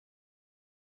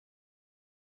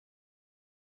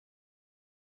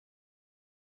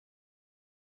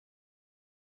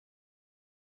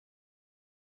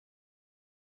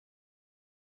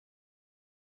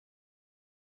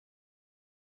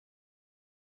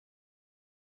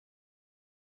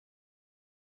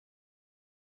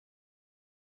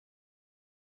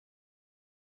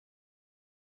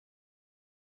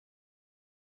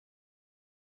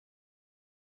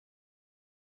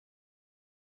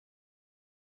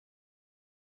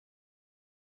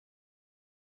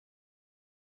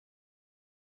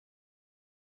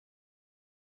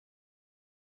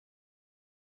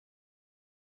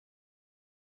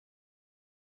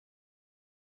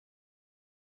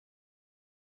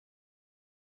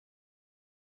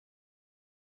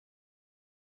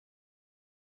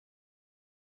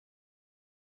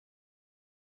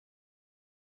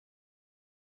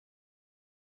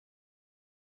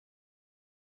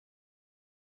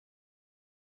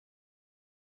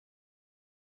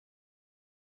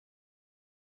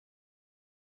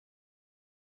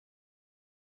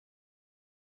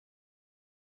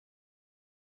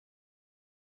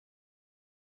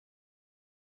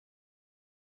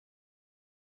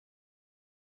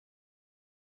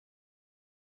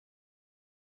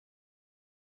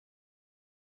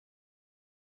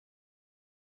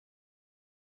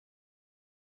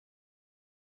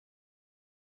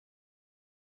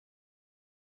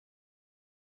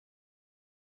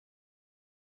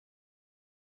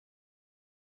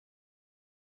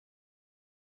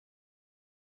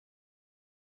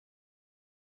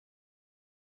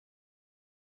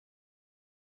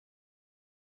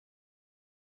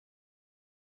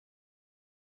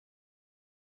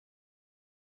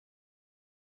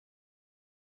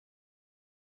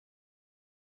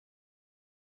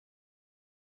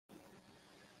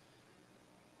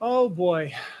Oh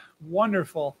boy,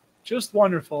 wonderful, just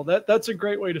wonderful. That's a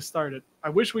great way to start it. I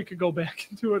wish we could go back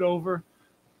and do it over.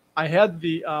 I had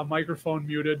the microphone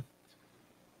muted,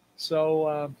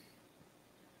 so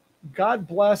God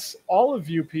bless all of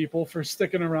you people for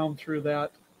sticking around through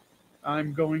that.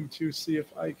 I'm going to see if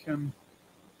I can.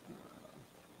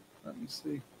 Let me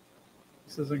see.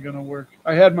 This isn't going to work.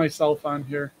 I had myself on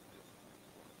here.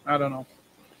 I don't know.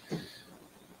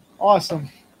 Awesome.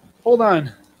 Hold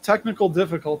on. Technical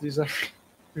difficulties,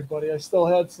 everybody. I still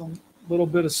had some little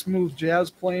bit of smooth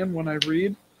jazz playing when I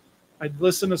read. I'd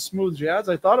listen to smooth jazz.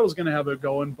 I thought I was going to have it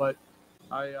going, but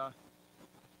I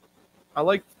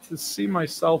like to see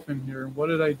myself in here. What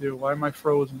did I do? Why am I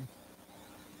frozen?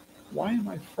 Why am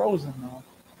I frozen now?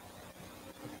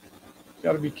 You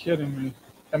got to be kidding me.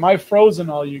 Am I frozen,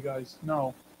 all you guys?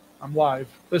 No, I'm live.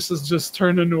 This has just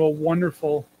turned into a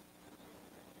wonderful...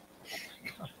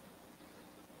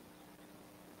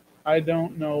 I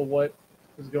don't know what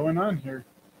is going on here.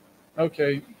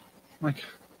 Okay.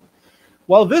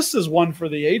 Well, this is one for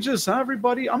the ages, huh,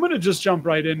 everybody? I'm going to just jump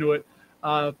right into it.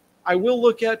 I will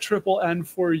look at Triple N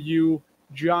for you,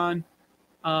 John.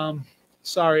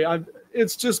 Sorry,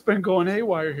 it's just been going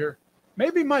haywire here.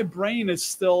 Maybe my brain is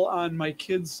still on my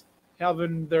kids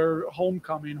having their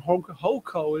homecoming,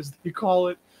 HOCO as they call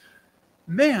it.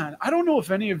 Man, I don't know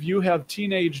if any of you have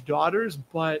teenage daughters,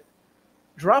 but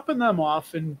dropping them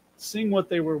off and seeing what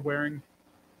they were wearing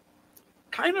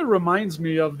kind of reminds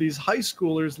me of these high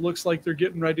schoolers. Looks like they're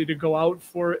getting ready to go out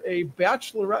for a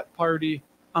bachelorette party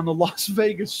on the Las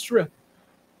Vegas Strip.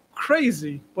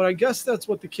 Crazy, but I guess that's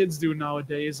what the kids do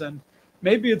nowadays. And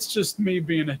maybe it's just me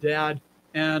being a dad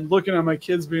and looking at my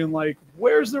kids being like,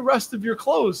 where's the rest of your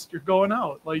clothes? You're going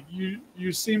out. Like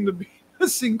you seem to be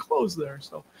missing clothes there.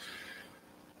 So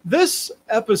this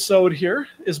episode here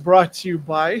is brought to you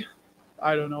by,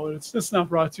 I don't know, it's not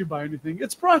brought to you by anything.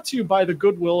 It's brought to you by the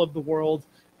goodwill of the world,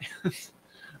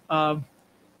 the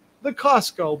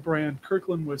Costco brand,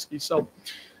 Kirkland whiskey. So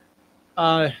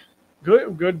good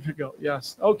to go.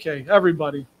 Yes. Okay,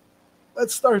 everybody,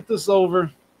 let's start this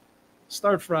over.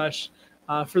 Start fresh.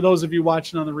 For those of you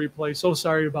watching on the replay, so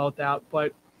sorry about that.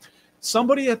 But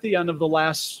somebody at the end of the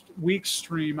last week's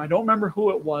stream, I don't remember who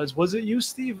it was. Was it you,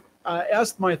 Steve?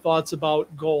 Asked my thoughts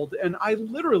about gold. And I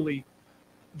literally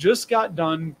just got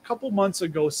done a couple months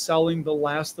ago selling the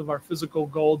last of our physical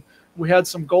gold. We had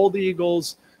some gold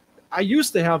eagles. I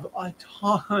used to have a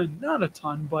ton, not a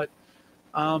ton, but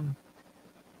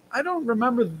I don't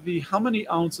remember how many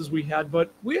ounces we had, but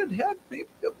we had maybe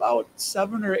about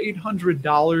 $700 or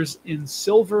 $800 in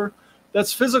silver.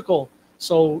 That's physical.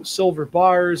 So silver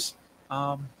bars,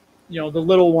 the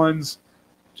little ones,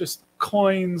 just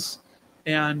coins,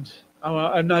 and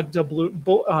I'm not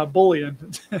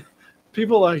bullion.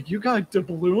 People are like, you got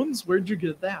doubloons? Where'd you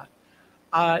get that?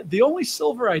 The only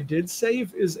silver I did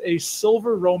save is a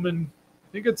silver Roman,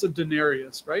 I think it's a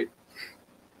denarius, right?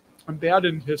 I'm bad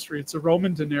in history. It's a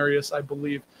Roman denarius, I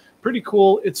believe. Pretty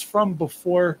cool. It's from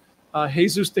before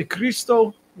Jesus de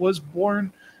Cristo was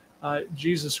born,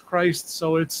 Jesus Christ.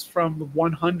 So it's from the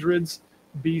 100s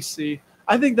BC.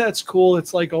 I think that's cool.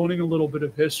 It's like owning a little bit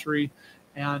of history.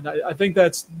 And I think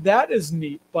that is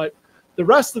neat. But the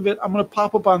rest of it, I'm going to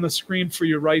pop up on the screen for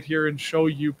you right here and show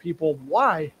you people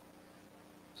why.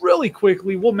 Really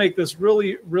quickly, we'll make this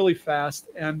really, really fast.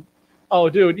 And, oh,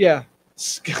 dude, yeah.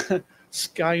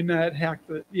 Skynet hacked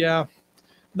it. Yeah.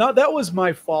 No, that was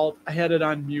my fault. I had it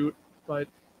on mute, but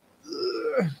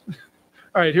all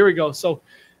right, here we go. So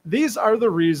these are the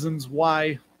reasons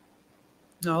why.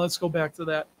 Now let's go back to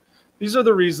that. These are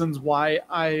the reasons why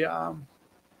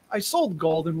I sold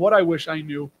gold and what I wish I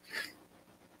knew.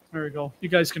 There we go. You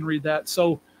guys can read that.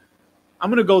 So I'm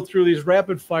going to go through these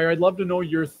rapid fire. I'd love to know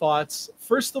your thoughts.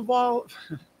 First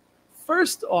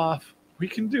off, we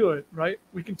can do it, right?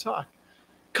 We can talk.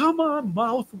 Come on,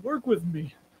 mouth, work with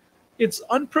me. It's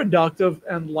unproductive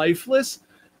and lifeless.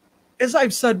 As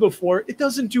I've said before, it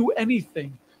doesn't do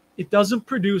anything. It doesn't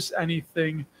produce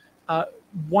anything.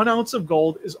 1 ounce of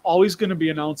gold is always going to be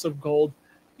an ounce of gold.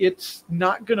 It's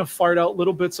not going to fart out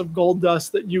little bits of gold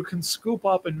dust that you can scoop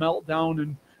up and melt down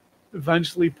and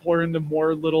eventually pour into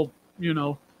more little,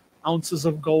 ounces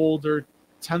of gold or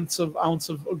tenths of ounce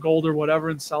of gold or whatever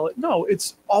and sell it. No,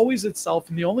 it's always itself.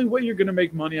 And the only way you're going to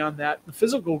make money on that, the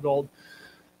physical gold,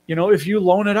 if you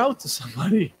loan it out to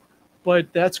somebody.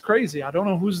 But that's crazy. I don't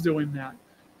know who's doing that.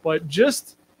 But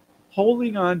just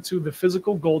holding on to the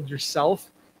physical gold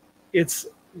yourself, it's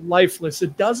lifeless.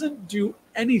 It doesn't do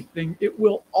anything. It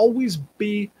will always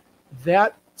be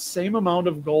that same amount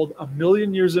of gold a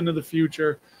million years into the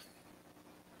future.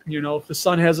 You know, if the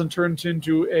sun hasn't turned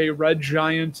into a red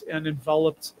giant and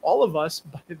enveloped all of us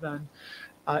by then,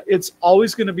 it's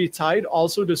always going to be tied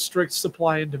also to strict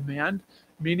supply and demand,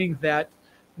 meaning that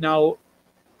now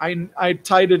I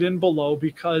tied it in below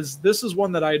because this is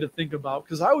one that I had to think about,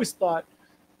 because I always thought,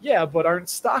 yeah, but aren't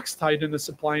stocks tied into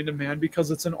supply and demand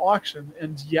because it's an auction?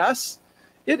 And yes,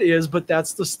 it is, but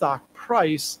that's the stock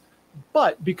price.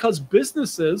 But because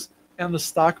businesses and the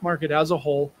stock market as a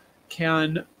whole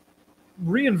can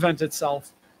reinvent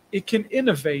itself, it can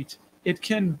innovate, it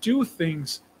can do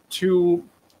things to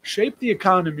shape the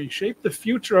economy, shape the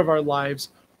future of our lives,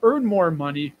 earn more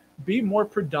money, be more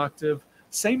productive.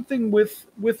 Same thing with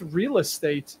real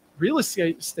estate. Real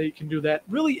estate can do that.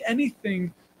 Really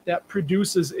anything that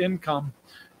produces income,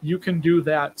 you can do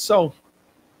that. So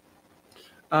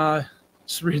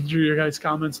just reading through your guys'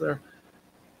 comments there.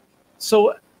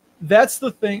 So that's the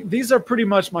thing. These are pretty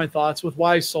much my thoughts with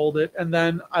why I sold it. And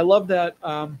then I love that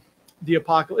the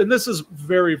apocalypse, and this is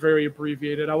very, very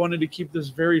abbreviated. I wanted to keep this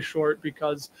very short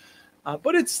because,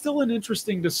 but it's still an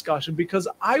interesting discussion because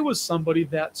I was somebody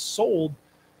that sold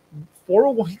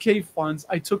 401k funds.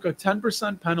 I took a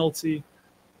 10% penalty.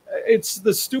 It's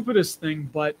the stupidest thing,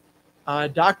 but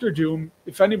Dr. Doom,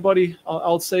 if anybody,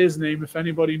 I'll say his name, if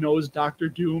anybody knows Dr.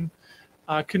 Doom,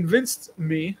 convinced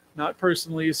me, not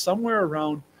personally, somewhere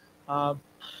around, I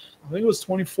think it was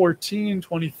 2014,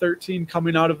 2013,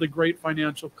 coming out of the great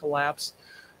financial collapse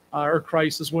or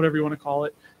crisis, whatever you want to call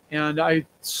it. And I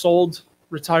sold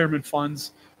retirement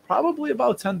funds, probably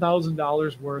about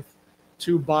 $10,000 worth,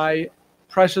 to buy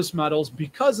precious metals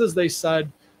because, as they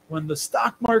said, when the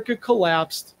stock market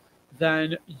collapsed,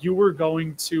 then you were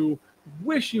going to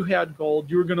wish you had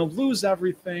gold. You were going to lose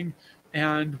everything.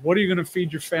 And what are you going to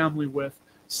feed your family with?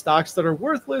 Stocks that are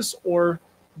worthless or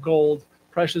gold,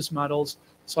 precious metals.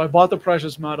 So I bought the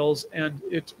precious metals and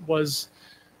it was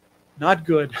not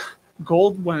good.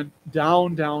 Gold went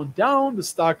down, down, down. The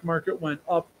stock market went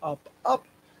up, up, up.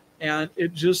 And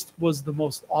it just was the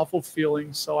most awful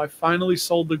feeling. So I finally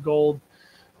sold the gold.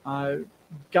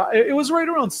 It was right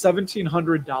around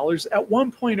 $1,700. At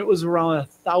one point, it was around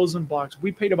 $1,000.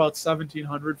 We paid about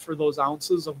 $1,700 for those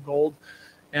ounces of gold,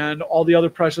 and all the other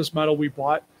precious metal we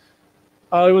bought.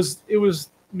 It was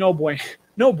no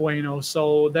bueno.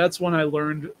 So that's when I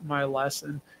learned my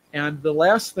lesson. And the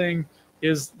last thing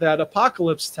is that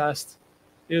apocalypse test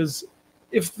is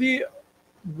if the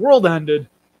world ended,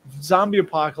 zombie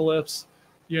apocalypse,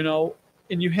 and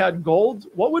you had gold,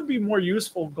 what would be more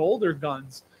useful, gold or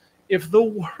guns? If the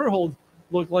world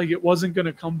looked like it wasn't going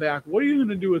to come back, what are you going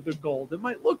to do with the gold? It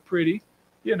might look pretty,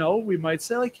 we might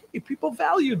say like, hey, people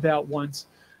valued that once,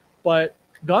 but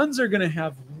guns are going to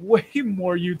have way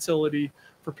more utility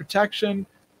for protection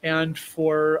and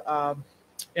for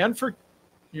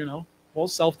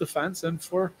self-defense and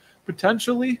for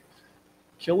potentially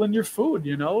killing your food,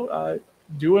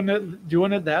 doing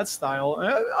it that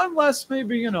style, unless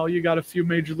maybe, you got a few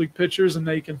major league pitchers and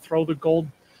they can throw the gold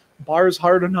bars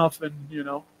hard enough and,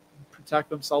 protect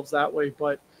themselves that way.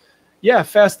 But yeah,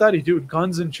 Fast Eddie, dude,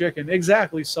 guns and chicken.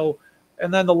 Exactly. So,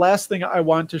 and then the last thing I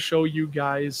want to show you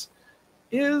guys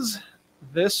is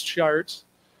this chart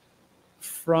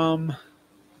from,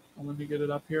 let me get it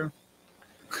up here.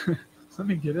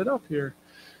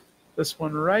 This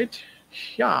one right.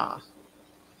 Yeah.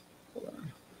 Hold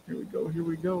on.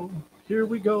 Here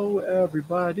we go,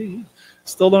 everybody.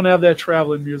 Still don't have that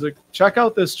traveling music. Check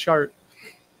out this chart.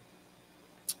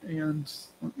 And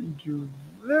let me do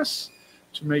this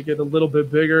to make it a little bit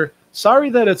bigger.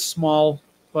 Sorry that it's small,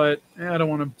 but I don't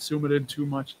want to zoom it in too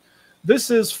much.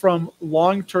 This is from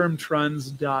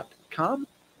longtermtrends.com,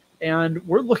 and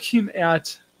we're looking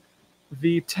at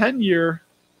the 10-year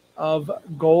of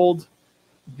gold,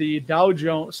 the Dow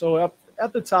Jones. So up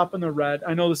at the top in the red,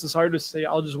 I know this is hard to say.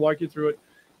 I'll just walk you through it.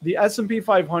 The S&P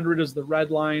 500 is the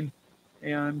red line,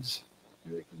 and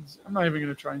I'm not even going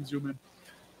to try and zoom in.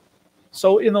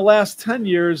 So in the last 10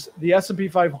 years, the S&P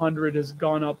 500 has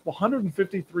gone up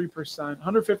 153%,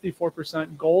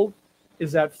 154%. Gold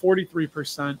is at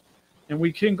 43%. And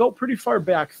we can go pretty far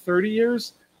back, 30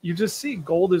 years. You just see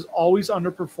gold is always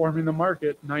underperforming the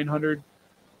market.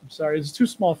 It's too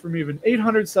small for me even.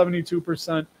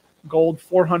 872%, gold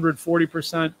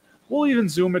 440%. We'll even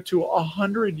zoom it to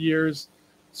 100 years.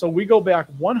 So we go back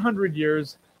 100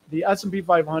 years. The S&P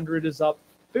 500 is up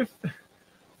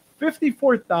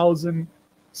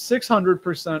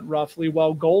 54,600% roughly,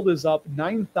 while gold is up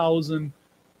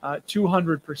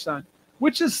 9,200%,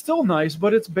 which is still nice,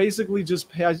 but it's basically just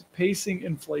pacing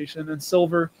inflation. And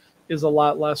silver is a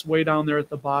lot less, way down there at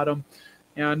the bottom.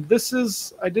 And this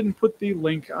is, I didn't put the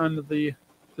link on the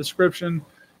description,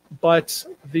 but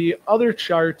the other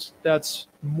chart that's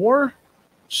more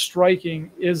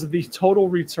striking is the total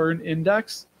return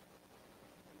index.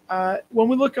 When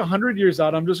we look 100 years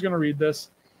out, I'm just going to read this.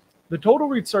 The total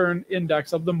return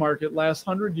index of the market last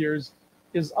 100 years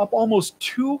is up almost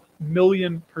 2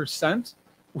 million%,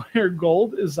 where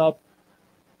gold is up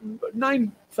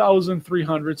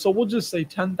 9,300. So we'll just say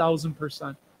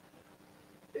 10,000%.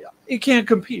 It can't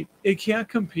compete. It can't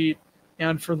compete.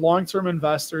 And for long-term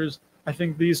investors, I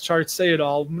think these charts say it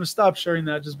all. I'm going to stop sharing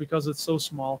that just because it's so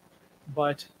small.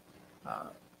 But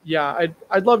yeah,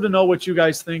 I'd love to know what you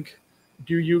guys think.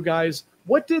 Do you guys?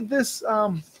 What did this?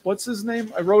 What's his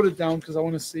name? I wrote it down because I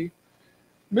want to see.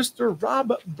 Mr.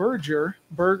 Rob Berger.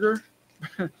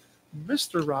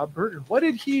 Mr. Rob Berger. What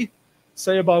did he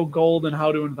say about gold and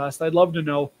how to invest? I'd love to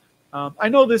know. I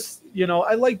know this,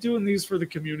 I like doing these for the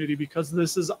community because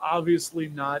this is obviously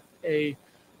not a,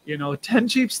 10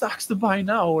 cheap stocks to buy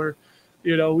now, or,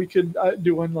 we could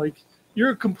do one like,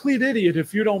 you're a complete idiot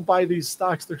if you don't buy these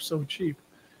stocks. They're so cheap.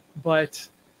 But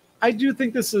I do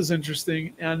think this is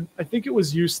interesting. And I think it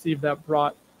was you, Steve, that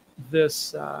brought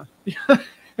this.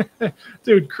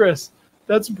 Dude, Chris,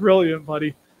 that's brilliant,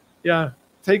 buddy. Yeah.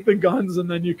 Take the guns and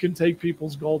then you can take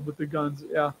people's gold with the guns.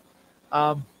 Yeah.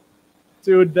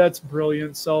 Dude, that's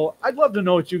brilliant. So I'd love to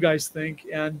know what you guys think.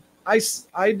 And I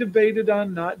debated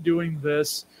on not doing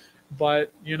this,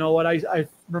 but you know what? I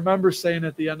remember saying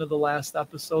at the end of the last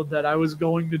episode that I was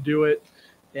going to do it.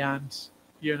 And,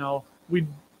 we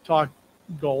talked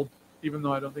gold, even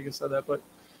though I don't think I said that. But,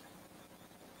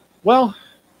 well,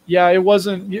 yeah, it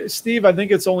wasn't. Steve, I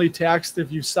think it's only taxed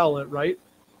if you sell it, right?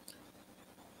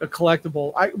 A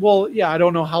collectible. I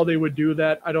don't know how they would do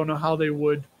that. I don't know how they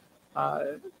would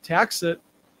tax it.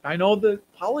 I know that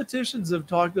politicians have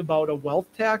talked about a wealth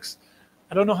tax.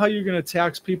 I don't know how you're going to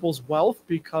tax people's wealth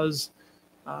because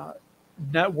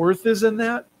net worth is in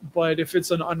that. But if it's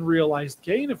an unrealized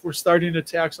gain, if we're starting to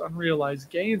tax unrealized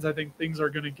gains, I think things are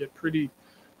going to get pretty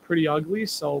ugly.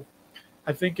 So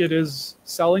I think it is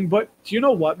selling. But do you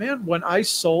know what, man? When I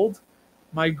sold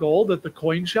my gold at the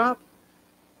coin shop,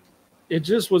 it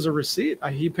just was a receipt.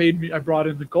 He paid me. I brought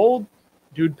in the gold.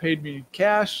 Dude paid me in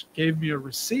cash, gave me a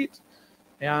receipt.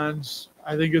 And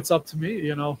I think it's up to me,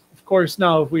 Of course,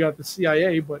 now if we got the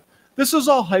CIA, but this is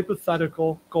all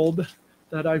hypothetical gold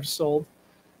that I've sold.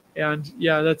 And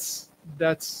yeah,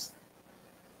 that's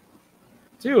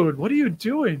dude, what are you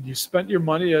doing? You spent your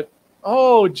money at,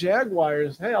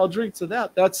 Jaguars. Hey, I'll drink to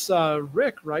that. That's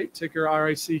Rick, right? Ticker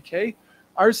RICK.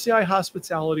 RCI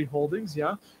Hospitality Holdings,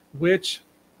 yeah. Which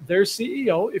their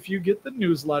CEO, if you get the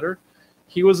newsletter,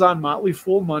 he was on Motley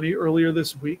Fool Money earlier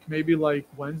this week, maybe like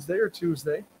Wednesday or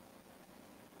Tuesday.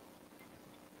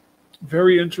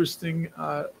 Very interesting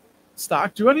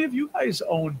stock. Do any of you guys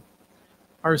own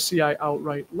RCI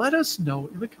outright? Let us know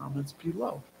in the comments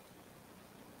below.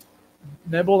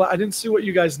 Nibble. I didn't see what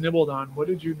you guys nibbled on. What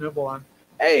did you nibble on?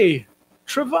 Hey,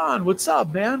 Trevon, what's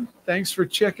up, man? Thanks for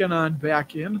checking on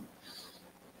back in.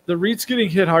 The REIT's getting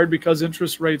hit hard because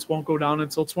interest rates won't go down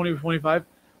until 2025.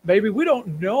 Baby, we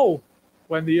don't know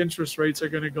when the interest rates are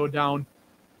going to go down.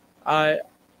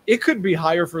 It could be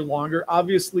higher for longer.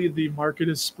 Obviously, the market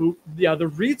is spooked. Yeah, the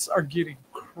REITs are getting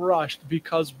crushed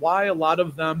because why? A lot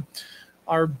of them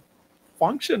are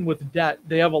function with debt.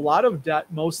 They have a lot of debt.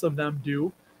 Most of them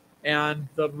do. And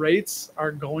the rates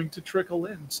are going to trickle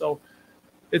in. So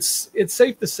it's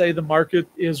safe to say the market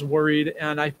is worried.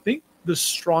 And I think the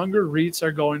stronger REITs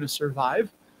are going to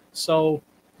survive. So,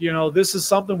 this is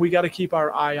something we got to keep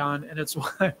our eye on. And it's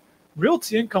why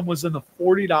Realty Income was in the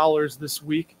 $40 this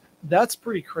week. That's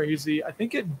pretty crazy. I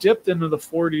think it dipped into the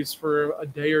 40s for a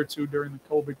day or two during the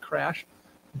COVID crash.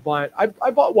 But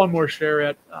I bought one more share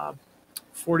at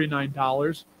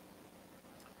 $49.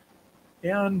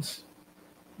 And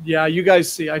yeah, you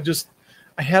guys see, I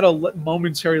had a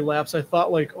momentary lapse. I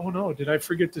thought like, oh no, did I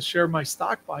forget to share my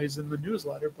stock buys in the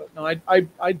newsletter? But no,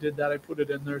 I did that. I put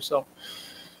it in there. So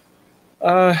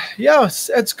yeah,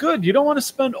 it's good. You don't want to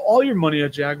spend all your money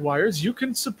at Jaguars. You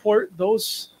can support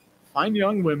those fine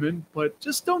young women, but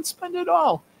just don't spend it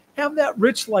all. Have that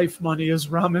rich life money, as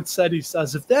Ramit said. He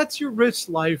says, if that's your rich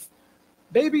life,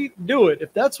 baby, do it.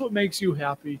 If that's what makes you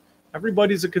happy,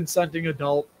 everybody's a consenting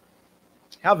adult.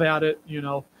 Have at it,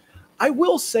 I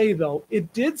will say, though,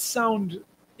 it did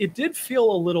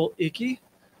feel a little icky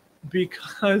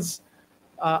because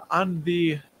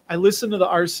I listened to the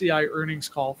RCI earnings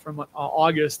call from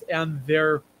August, and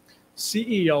their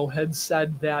CEO had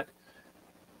said that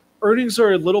earnings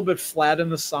are a little bit flat in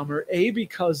the summer, A,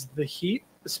 because the heat,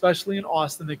 especially in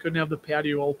Austin, they couldn't have the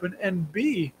patio open, and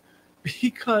B,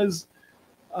 because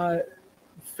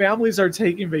families are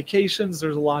taking vacations.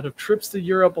 There's a lot of trips to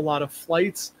Europe, a lot of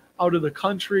flights out of the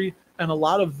country, and a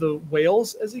lot of the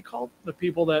whales, as he called, the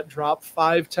people that drop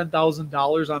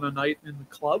 $5,000-$10,000 on a night in the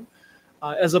club,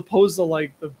 as opposed to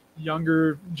like the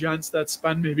younger gents that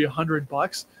spend maybe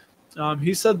 $100.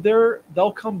 He said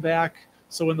they'll come back.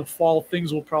 So in the fall,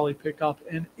 things will probably pick up.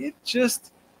 And it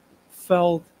just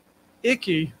felt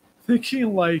icky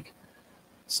thinking like,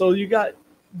 so you got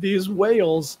these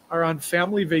whales are on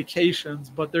family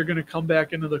vacations, but they're going to come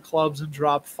back into the clubs and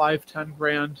drop 5-10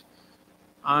 grand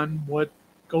on what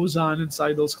goes on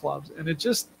inside those clubs. And it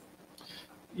just,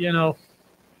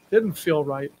 didn't feel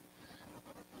right.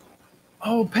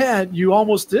 Oh, Pat, you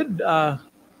almost did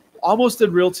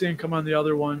Realty Income on the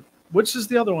other one. Which is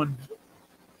the other one?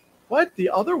 What? The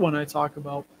other one I talk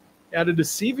about? Added to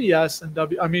CVS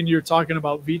and you're talking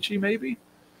about Vici maybe?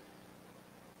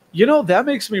 That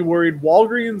makes me worried.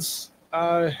 Walgreens,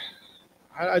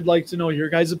 I'd like to know your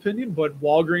guys' opinion, but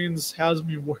Walgreens has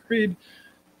me worried.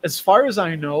 As far as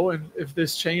I know, and if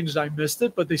this changed, I missed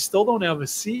it, but they still don't have a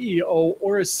CEO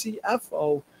or a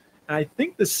CFO. And I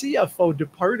think the CFO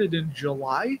departed in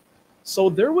July. So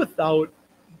they're without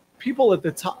people at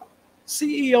the top.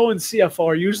 CEO and CFO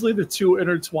are usually the two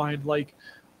intertwined, like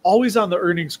always on the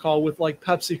earnings call with like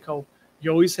PepsiCo.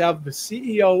 You always have the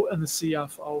CEO and the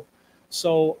CFO.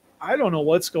 So I don't know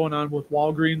what's going on with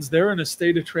Walgreens. They're in a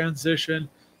state of transition,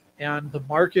 and the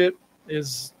market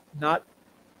is not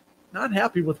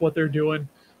happy with what they're doing,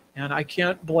 and I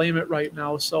can't blame it right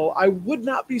now. So I would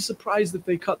not be surprised if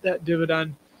they cut that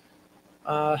dividend.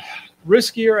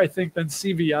 Riskier, I think, than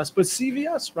CVS, but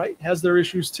CVS, right, has their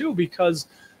issues too, because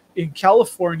in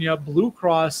California, Blue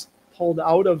Cross pulled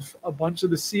out of a bunch of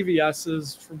the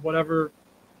CVSs from whatever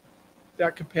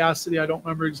that capacity, I don't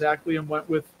remember exactly, and went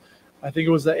with, I think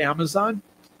it was the Amazon.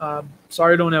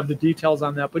 Sorry, I don't have the details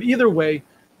on that, but either way,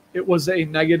 it was a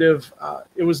negative.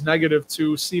 It was negative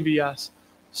to CVS.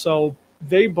 So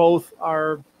they both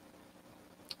are a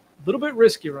little bit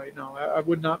risky right now. I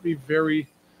would not be very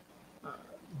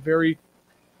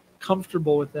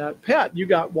comfortable with that. Pat, you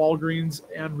got Walgreens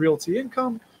and Realty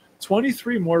Income.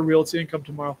 23 more Realty Income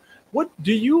tomorrow. What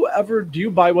do you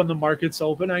buy when the market's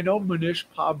open? I know Manish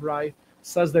Pabrai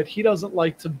says that he doesn't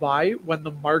like to buy when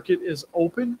the market is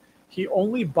open. He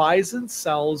only buys and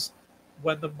sells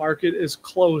when the market is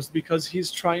closed because he's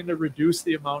trying to reduce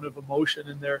the amount of emotion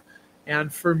in there.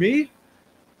 And for me,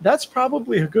 that's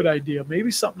probably a good idea. Maybe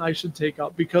something I should take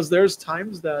up, because there's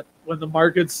times that when the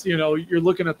market's, you're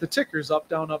looking at the tickers up,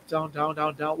 down,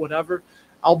 whatever,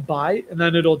 I'll buy and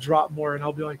then it'll drop more. And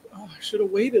I'll be like, oh, I should have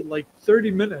waited like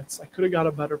 30 minutes. I could have got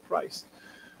a better price.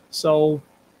 So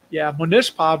yeah,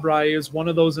 Manish Pabrai is one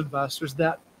of those investors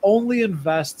that only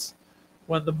invests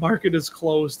when the market is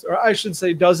closed, or I should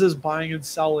say does his buying and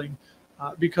selling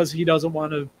because he doesn't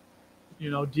want to,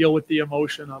 deal with the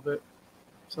emotion of it.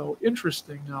 So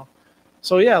interesting now.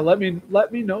 So yeah, let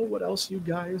me know what else you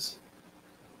guys,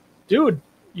 dude,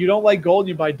 you don't like gold and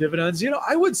you buy dividends.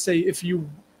 I would say if you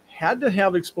had to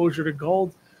have exposure to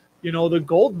gold, the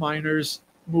gold miners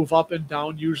move up and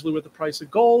down usually with the price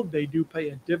of gold. They do pay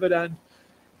a dividend.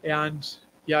 And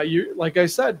yeah, like I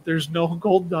said, there's no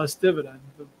gold dust dividend.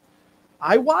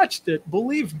 I watched it,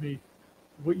 believe me.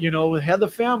 Had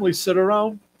the family sit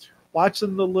around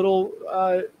watching the little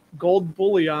gold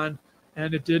bullion,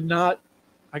 and it did not,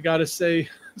 I gotta say,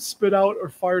 spit out or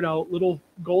fart out little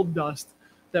gold dust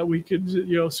that we could,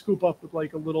 scoop up with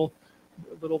like a little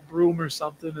broom or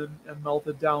something and melt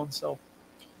it down. So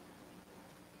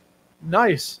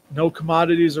nice. No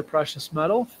commodities or precious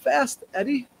metal. Fast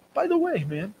Eddie, by the way,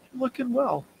 man, you're looking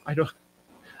well.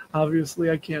 Obviously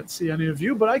I can't see any of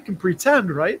you, but I can pretend,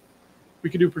 right? We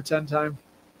can do pretend time.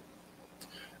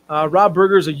 Rob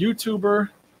Berger is a YouTuber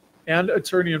and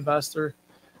attorney investor.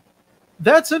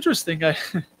 That's interesting.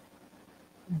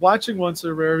 Watching once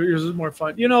a rare years is more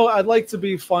fun. I'd like to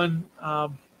be fun,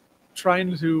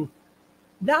 trying to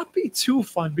not be too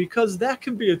fun, because that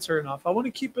can be a turnoff. I want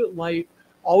to keep it light,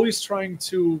 always trying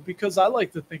to, because I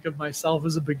like to think of myself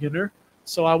as a beginner.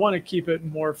 So I want to keep it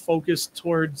more focused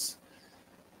towards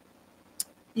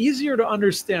easier to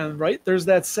understand, right? There's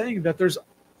that saying that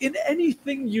in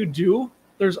anything you do,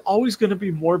 there's always going to be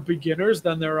more beginners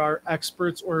than there are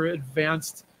experts or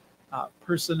advanced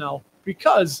personnel,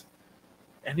 because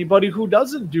anybody who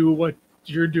doesn't do what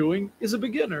you're doing is a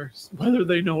beginner, whether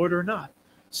they know it or not.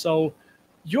 So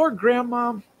your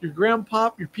grandma, your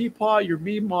grandpop, your peepaw, your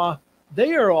meemaw,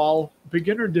 they are all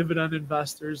beginner dividend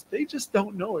investors. They just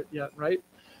don't know it yet, right?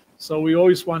 So we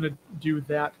always want to do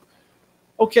that.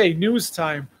 Okay, news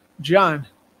time. John,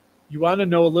 you want to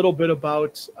know a little bit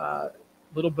about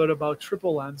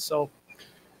Triple N. So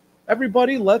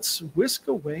everybody, let's whisk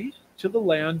away to the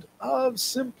land of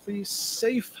simply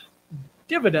safe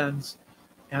dividends,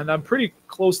 and I'm pretty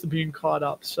close to being caught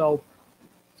up. So,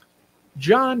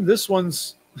 John, this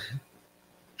one's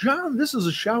John. This is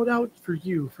a shout out for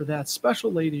you, for that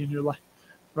special lady in your life,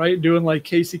 right? Doing like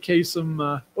Casey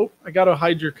Kasem. Oh, I got to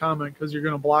hide your comment because you're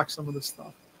going to block some of this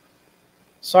stuff.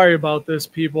 Sorry about this,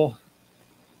 people.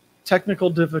 Technical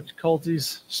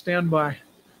difficulties. Stand by.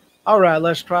 All right,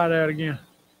 let's try that again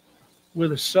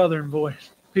with a southern voice.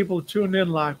 People tune in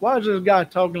like, why is this guy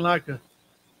talking like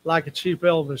a cheap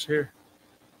Elvis here?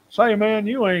 Say, man,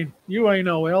 you ain't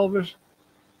no Elvis.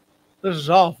 This is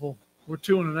awful. We're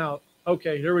tuning out.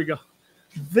 Okay, here we go.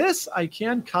 This I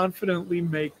can confidently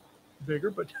make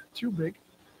bigger, but not too big.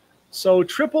 So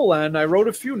Triple N, I wrote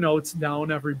a few notes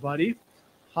down, everybody.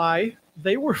 Hi,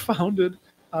 they were founded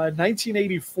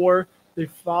 1984. They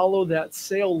follow that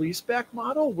sale leaseback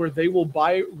model where they will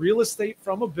buy real estate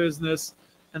from a business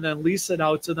and then lease it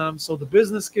out to them. So the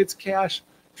business gets cash,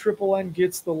 Triple N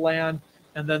gets the land,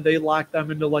 and then they lock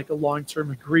them into like a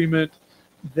long-term agreement.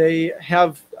 They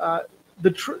have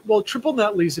triple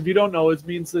net lease. If you don't know, it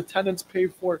means the tenants pay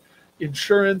for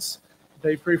insurance,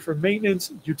 they pay for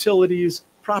maintenance, utilities,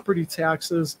 property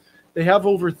taxes. They have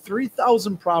over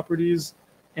 3,000 properties,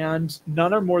 and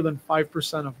none are more than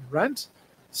 5% of rent.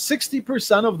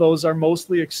 60% of those are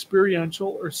mostly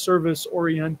experiential or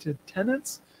service-oriented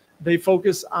tenants. They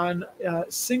focus on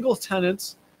single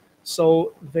tenants,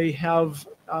 so they have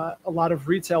a lot of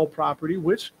retail property,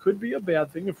 which could be a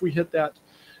bad thing if we hit that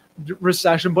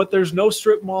recession. But there's no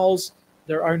strip malls,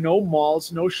 there are no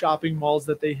malls, no shopping malls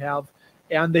that they have,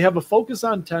 and they have a focus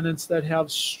on tenants that have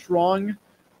strong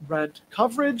rent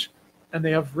coverage, and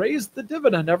they have raised the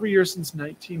dividend every year since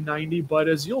 1990. But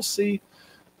as you'll see,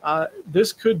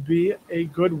 this could be a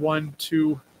good one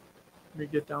to, let me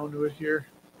get down to it here,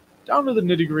 down to the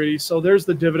nitty gritty. So there's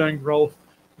the dividend growth,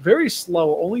 very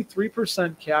slow, only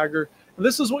 3% CAGR. And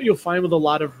this is what you'll find with a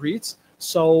lot of REITs.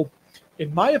 So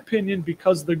in my opinion,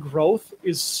 because the growth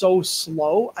is so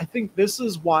slow, I think this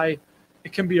is why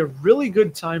it can be a really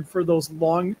good time for those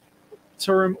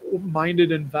long-term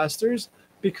minded investors,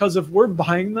 because if we're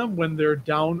buying them when they're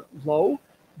down low,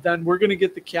 then we're going to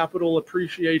get the capital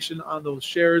appreciation on those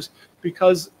shares.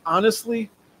 Because honestly,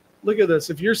 look at this.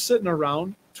 If you're sitting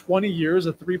around 20 years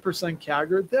at 3%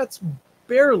 CAGR, that's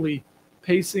barely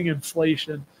pacing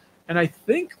inflation. And I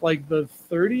think like the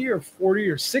 30 or 40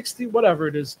 or 60, whatever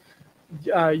it is,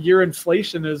 year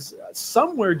inflation is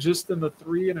somewhere just in the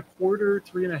 3.25%,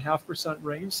 3.5%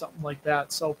 range, something like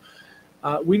that. So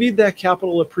we need that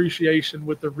capital appreciation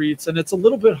with the REITs. And it's a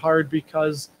little bit hard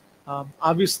because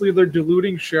obviously they're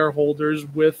diluting shareholders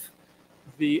with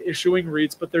the issuing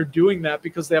REITs, but they're doing that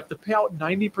because they have to pay out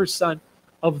 90%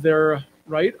 of their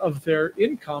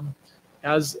income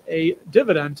as a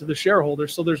dividend to the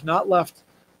shareholders. So there's not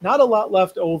a lot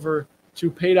left over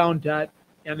to pay down debt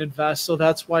and invest. So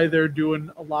that's why they're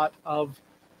doing a lot of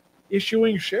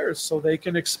issuing shares so they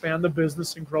can expand the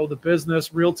business and grow the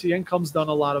business. Realty Income's done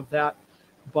a lot of that.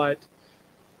 But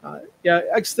yeah,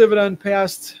 ex-dividend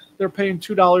passed. They're paying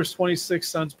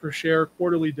 $2.26 per share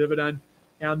quarterly dividend.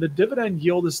 And the dividend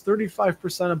yield is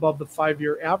 35% above the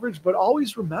 5-year average. But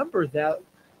always remember that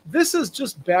this is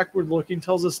just backward looking,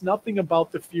 tells us nothing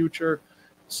about the future.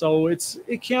 So it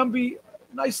can be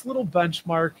a nice little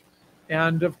benchmark.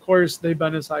 And of course, they've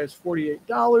been as high as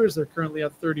 $48. They're currently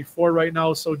at $34 right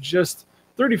now. So just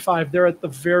 $35. They're at the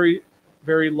very,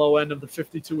 very low end of the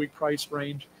 52-week price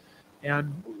range.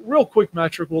 And real quick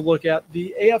metric we'll look at,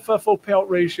 the AFFO payout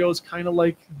ratio is kind of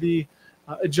like the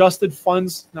adjusted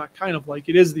funds, not kind of like,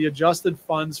 it is the adjusted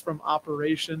funds from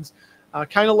operations,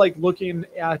 kind of like looking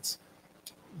at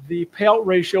the payout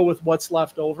ratio with what's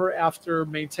left over after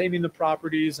maintaining the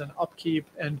properties and upkeep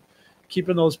and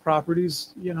keeping those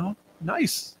properties,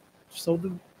 nice, so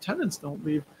the tenants don't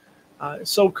leave.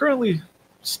 So currently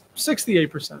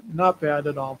 68%, not bad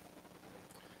at all.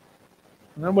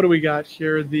 And then what do we got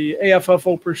here? The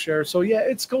AFFO per share. So yeah,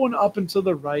 it's going up and to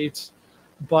the right,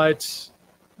 but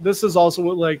this is also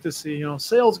what we like to see,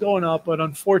 sales going up, but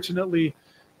unfortunately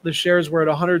the shares were at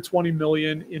 120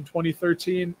 million in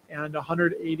 2013 and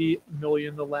 180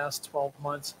 million the last 12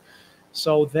 months.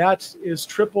 So that is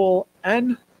Triple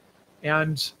N.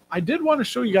 And I did want to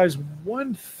show you guys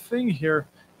one thing here.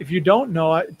 If you don't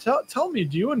know, tell me,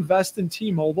 do you invest in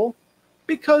T-Mobile?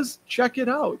 Because check it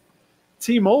out.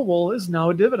 T-Mobile is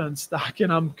now a dividend stock,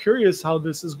 and I'm curious how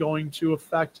this is going to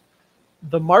affect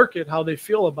the market, how they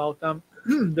feel about them.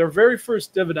 Their very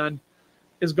first dividend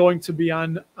is going to be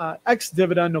on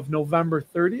ex-dividend of November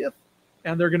 30th,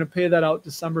 and they're going to pay that out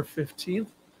December 15th.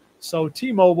 So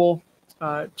T-Mobile,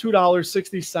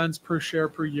 $2.60 per share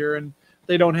per year, and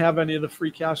They don't have any of the free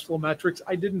cash flow metrics.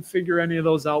 I didn't figure any of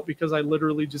those out because I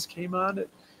literally just came on it.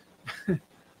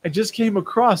 I just came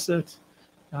across it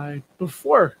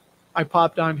before I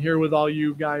popped on here with all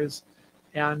you guys.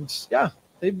 And yeah,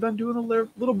 they've been doing a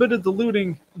little bit of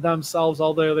diluting themselves,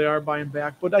 although they are buying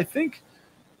back. But I think,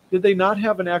 did they not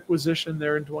have an acquisition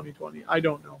there in 2020? I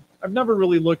don't know. I've never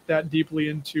really looked that deeply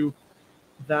into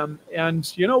them. And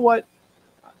you know what?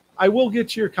 I will get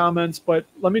to your comments, but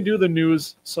let me do the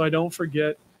news so I don't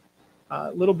forget. A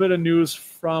little bit of news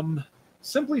from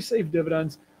Simply Safe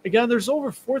Dividends. Again, there's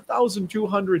over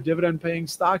 4,200 dividend-paying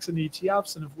stocks and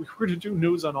ETFs, and if we were to do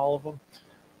news on all of them,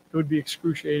 it would be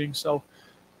excruciating. So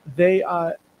they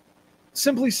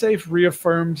Simply Safe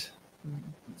reaffirmed,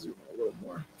 zoom a little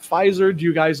more. Pfizer, do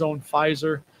you guys own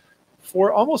Pfizer?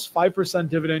 For almost 5%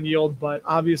 dividend yield, but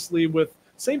obviously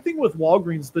same thing with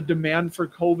Walgreens, the demand for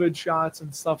COVID shots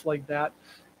and stuff like that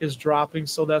is dropping,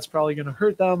 so that's probably going to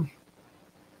hurt them.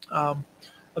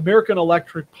 American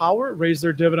Electric Power raised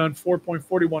their dividend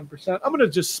 4.41%. I'm going to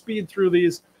just speed through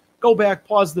these. Go back,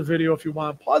 pause the video if you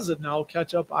want. Pause it now,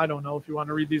 catch up. I don't know if you want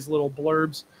to read these little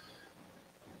blurbs.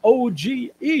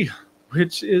 OGE,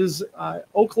 which is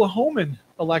Oklahoman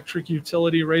Electric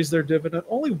Utility, raised their dividend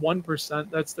only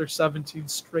 1%. That's their 17th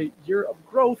straight year of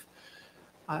growth.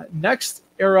 Next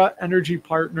Era Energy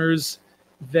Partners,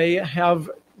 they have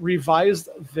revised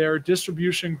their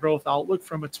distribution growth outlook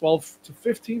from a 12 to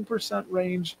 15%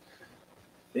 range.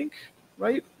 I think,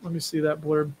 right? Let me see that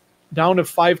blurb. Down to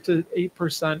 5 to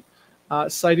 8%,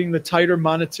 citing the tighter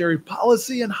monetary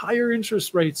policy and higher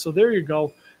interest rates. So there you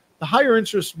go. The higher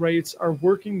interest rates are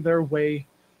working their way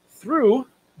through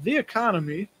the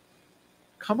economy.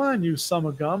 Come on, you sum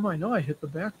of gum. I know I hit the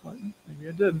back button. Maybe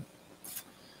I didn't.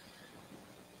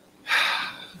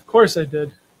 Of course I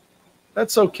did.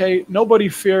 That's okay. Nobody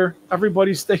fear.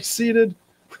 Everybody stay seated.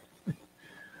 I'm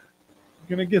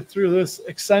going to get through this.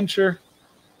 Accenture.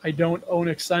 I don't own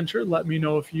Accenture. Let me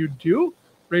know if you do.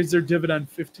 Raise their dividend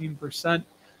 15%.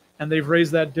 And they've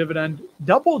raised that dividend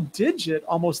double digit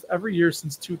almost every year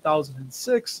since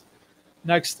 2006.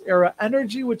 Next Era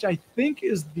Energy, which I think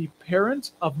is the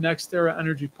parent of Next Era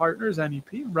Energy Partners,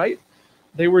 NEP, right?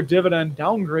 They were dividend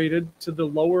downgraded to the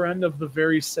lower end of the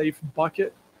very safe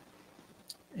bucket.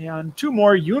 And two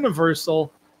more, Universal.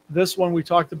 This one we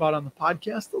talked about on the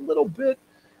podcast a little bit.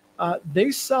 They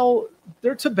sell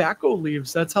their tobacco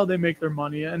leaves. That's how they make their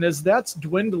money. And as that's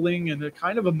dwindling and a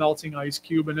kind of a melting ice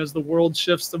cube, and as the world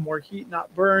shifts to more heat,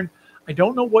 not burn, I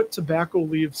don't know what tobacco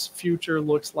leaves future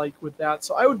looks like with that.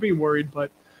 So I would be worried,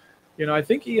 but I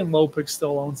think Ian Lopik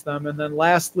still owns them. And then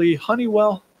lastly,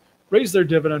 Honeywell raised their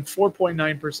dividend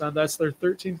 4.9%. That's their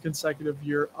 13th consecutive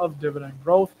year of dividend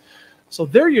growth. So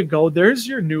there you go. There's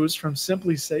your news from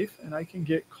Simply Safe, and I can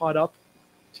get caught up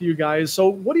to you guys. So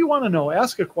what do you want to know?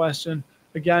 Ask a question.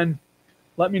 Again,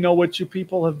 let me know what you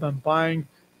people have been buying.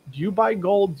 Do you buy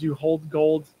gold? Do you hold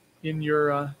gold in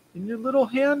your little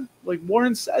hand? Like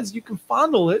Warren says, you can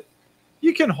fondle it.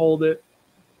 You can hold it.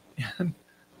 And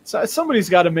so somebody's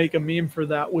got to make a meme for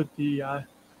that with the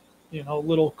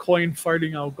little coin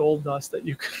farting out gold dust that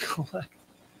you can collect.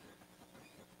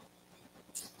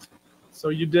 So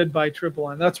you did buy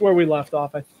Triple N. That's where we left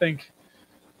off, I think.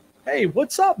 Hey,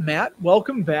 what's up, Matt?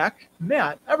 Welcome back.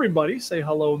 Matt, everybody say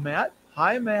hello, Matt.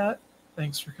 Hi, Matt.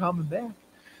 Thanks for coming back.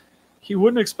 He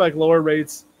wouldn't expect lower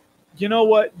rates. You know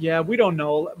what? Yeah, we don't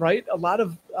know, right? A lot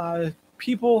of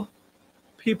people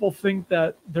think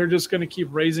that they're just going to keep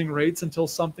raising rates until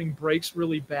something breaks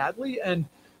really badly. And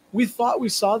we thought we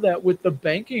saw that with the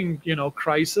banking,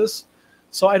 crisis.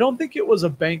 So I don't think it was a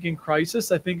banking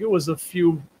crisis. I think it was a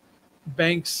few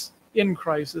banks in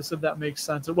crisis, if that makes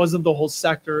sense. It wasn't the whole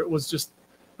sector. It was just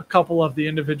a couple of the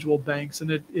individual banks,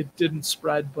 and it didn't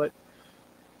spread. But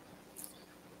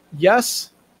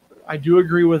yes, I do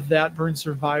agree with that, Burn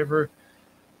Survivor.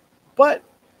 But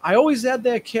I always add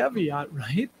that caveat,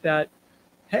 right? That,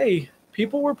 hey,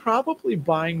 people were probably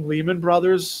buying Lehman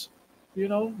Brothers,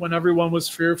 when everyone was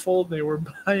fearful. They were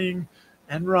buying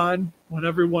Enron when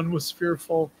everyone was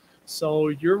fearful. So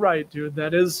you're right, dude.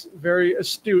 That is very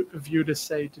astute of you to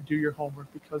say to do your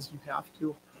homework, because you have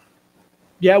to.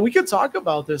 Yeah, we could talk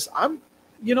about this.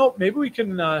 Maybe we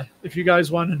can, if you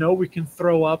guys want to know, we can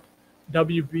throw up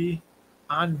WB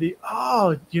on the,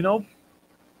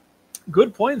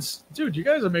 good points. Dude, you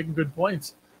guys are making good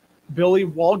points. Billy,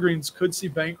 Walgreens could see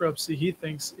bankruptcy, he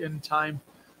thinks, in time.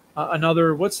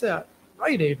 Another, what's that?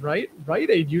 Rite Aid, right?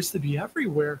 Rite Aid used to be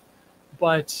everywhere.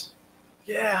 But,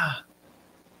 yeah,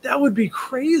 that would be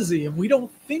crazy. And we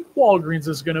don't think Walgreens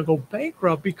is going to go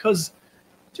bankrupt because,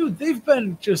 dude, they've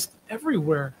been just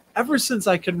everywhere. Ever since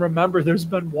I can remember, there's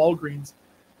been Walgreens.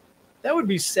 That would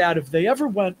be sad if they ever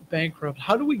went bankrupt.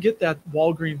 How do we get that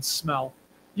Walgreens smell?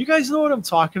 You guys know what I'm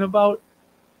talking about?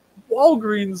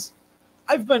 Walgreens.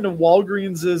 I've been to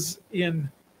Walgreenses in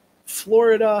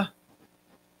Florida,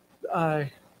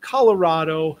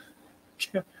 Colorado,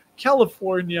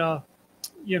 California,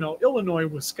 Illinois,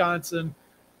 Wisconsin.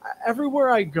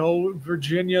 Everywhere I go,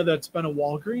 Virginia, that's been a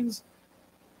Walgreens,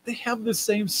 they have the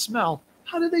same smell.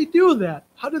 How do they do that?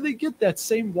 How do they get that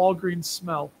same Walgreens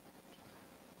smell?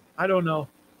 I don't know.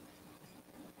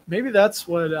 Maybe that's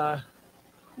what,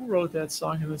 who wrote that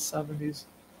song in the 70s?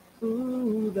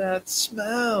 Ooh, that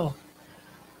smell.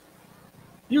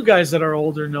 You guys that are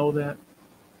older know that.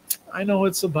 I know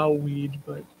it's about weed,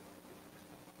 but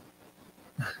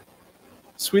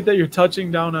sweet that you're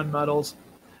touching down on metals.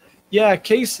 Yeah,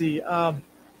 Casey, I'm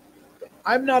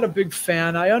not a big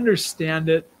fan. I understand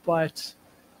it, but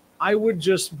I would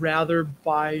just rather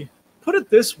buy, put it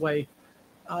this way,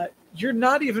 you're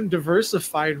not even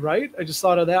diversified, right? I just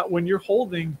thought of that. When you're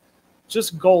holding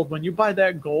just gold, when you buy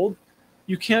that gold,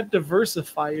 you can't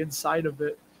diversify inside of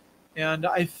it. And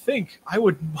I think I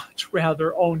would much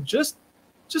rather own just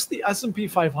the S&P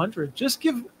 500. Just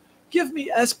give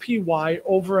me SPY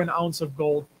over an ounce of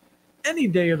gold any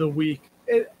day of the week.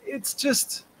 It's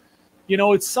just,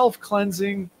 it's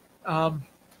self-cleansing.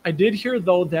 I did hear,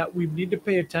 though, that we need to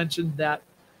pay attention that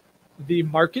the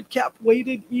market cap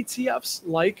weighted ETFs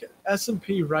like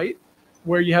S&P, right,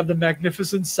 where you have the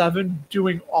Magnificent Seven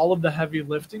doing all of the heavy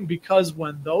lifting, because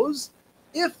when those,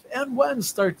 if and when,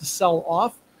 start to sell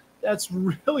off, that's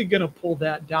really going to pull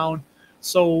that down.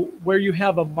 So where you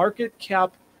have a market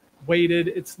cap weighted,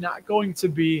 it's not going to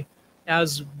be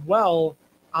as well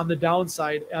on the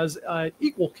downside as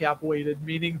equal cap weighted,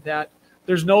 meaning that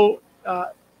there's no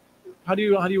how do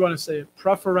you want to say it?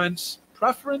 Preference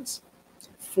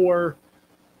for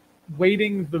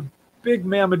weighting the big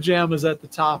mama jammas at the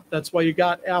top. That's why you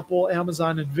got Apple,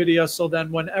 Amazon, Nvidia. So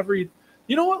then when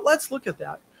you know what? Let's look at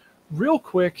that real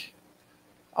quick.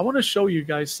 I want to show you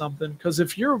guys something, because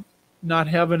if you're not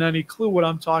having any clue what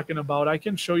I'm talking about, I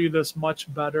can show you this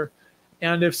much better.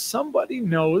 And if somebody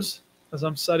knows, as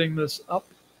I'm setting this up,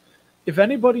 if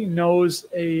anybody knows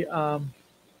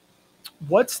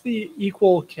what's the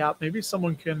equal cap, maybe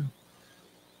someone can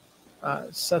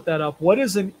set that up. What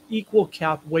is an equal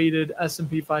cap weighted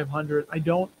S&P 500? I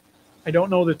don't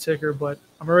know the ticker, but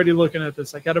I'm already looking at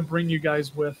this. I got to bring you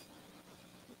guys with.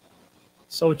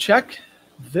 So check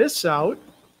this out,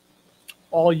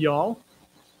 all y'all.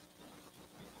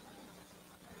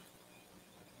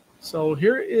 So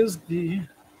here is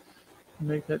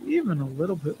make that even a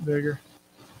little bit bigger.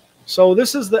 So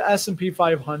this is the S&P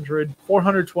 500,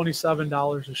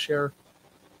 $427 a share.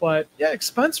 But yeah,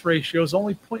 expense ratio is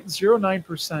only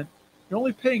 0.09%. You're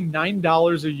only paying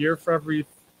 $9 a year for every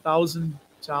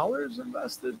 $1,000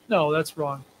 invested? No, that's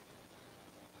wrong.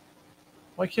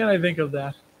 Why can't I think of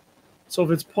that? So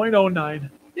if it's 0.09,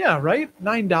 yeah, right?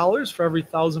 $9 for every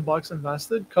 $1,000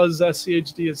 invested, because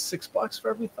CHD is $6 for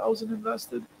every 1,000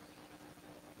 invested.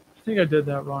 I think I did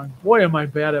that wrong. Boy, am I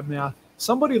bad at math.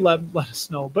 Somebody let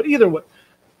us know. But either way,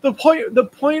 the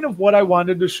point of what I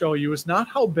wanted to show you is not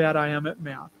how bad I am at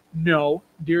math. No,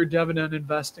 dear dividend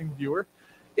investing viewer,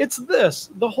 it's this,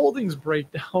 the holdings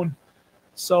breakdown.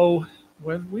 So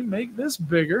when we make this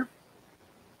bigger,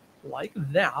 like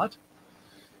that,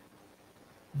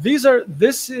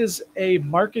 this is a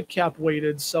market cap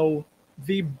weighted. So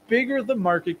the bigger the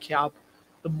market cap,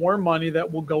 the more money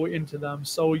that will go into them.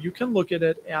 So you can look at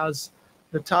it as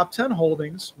the top 10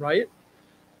 holdings, right?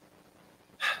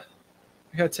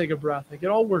 I gotta take a breath. I get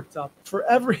all worked up. For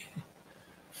every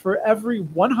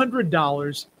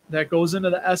 $100 that goes into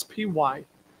the SPY,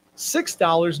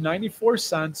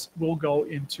 $6.94 will go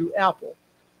into Apple.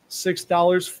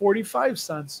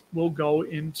 $6.45 will go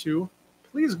into,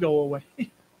 please go away.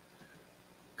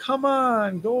 Come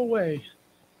on, go away.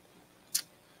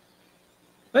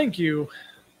 Thank you,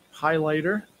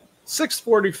 highlighter.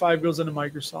 $6.45 goes into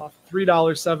Microsoft,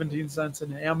 $3.17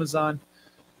 into Amazon,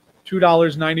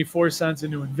 $2.94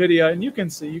 into Nvidia, and you can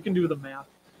see, you can do the math.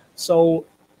 So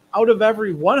out of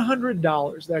every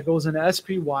 $100 that goes into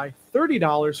SPY,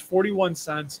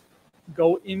 $30.41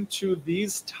 go into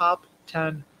these top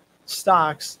 10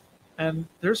 stocks, and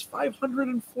there's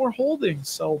 504 holdings.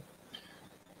 So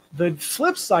the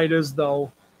flip side is,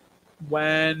 though,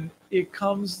 when it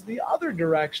comes the other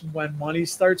direction, when money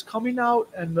starts coming out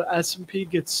and the S&P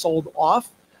gets sold off,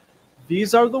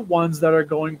 these are the ones that are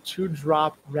going to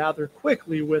drop rather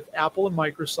quickly, with Apple and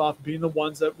Microsoft being the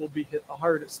ones that will be hit the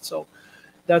hardest. So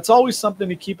that's always something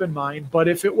to keep in mind. But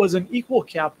if it was an equal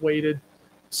cap weighted,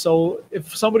 so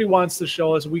if somebody wants to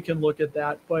show us, we can look at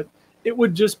that. But it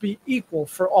would just be equal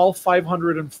for all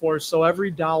 504. So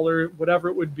every dollar, whatever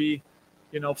it would be,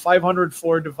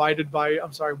 504 divided by,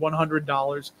 I'm sorry,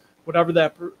 $100, whatever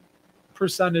that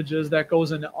percentage is, that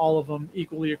goes into all of them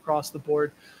equally across the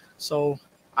board. So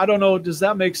I don't know. Does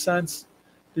that make sense?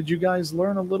 Did you guys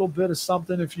learn a little bit of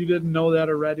something? If you didn't know that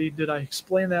already, did I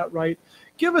explain that right?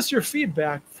 Give us your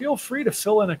feedback. Feel free to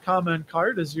fill in a comment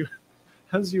card as you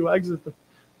exit the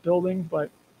building.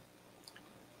 But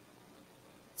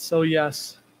so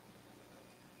yes,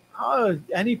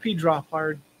 NEP drop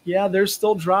hard. Yeah, they're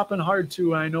still dropping hard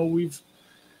too. I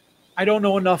don't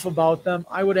know enough about them.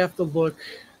 I would have to look.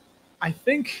 I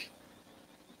think.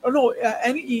 Oh no,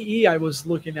 NEE I was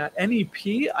looking at.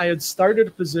 NEP, I had started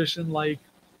a position like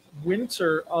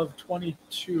winter of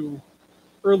 22,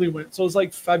 early winter. So it was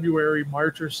like February,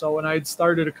 March or so, and I had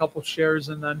started a couple shares,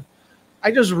 and then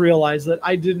I just realized that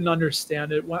I didn't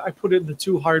understand it. When I put it in the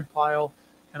too hard pile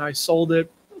and I sold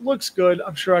it. It looks good.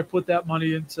 I'm sure I put that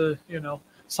money into,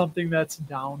 something that's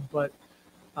down. But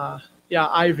yeah,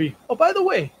 Ivy. Oh, by the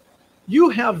way, you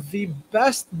have the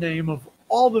best name of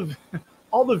all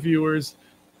the viewers.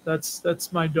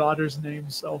 That's my daughter's name.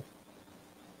 So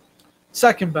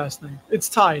second best name. It's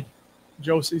tied.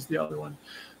 Josie's the other one.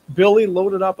 Billy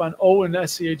loaded up on O and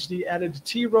SCHD, added to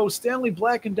T Row, Stanley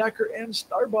Black and Decker, and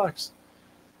Starbucks.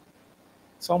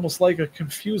 It's almost like a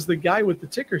confuse the guy with the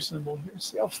ticker symbol here.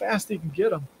 See how fast he can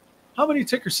get them. How many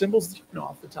ticker symbols do you know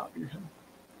off the top of your head?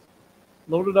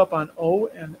 Loaded up on O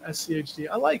and SCHD.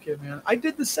 I like it, man. I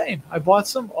did the same. I bought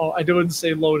some. Oh, I didn't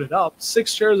say loaded up.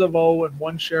 6 shares of O and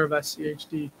 1 share of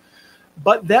SCHD.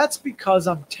 But that's because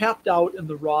I'm tapped out in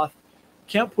the Roth.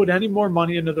 Can't put any more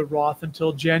money into the Roth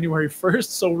until January 1st.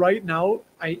 So right now,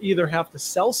 I either have to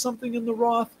sell something in the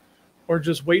Roth or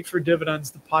just wait for dividends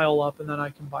to pile up, and then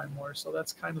I can buy more. So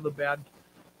that's kind of the bad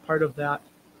part of that.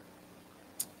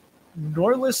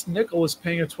 Norless Nickel is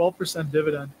paying a 12%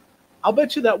 dividend. I'll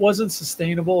bet you that wasn't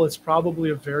sustainable. It's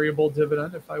probably a variable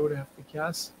dividend, if I would have to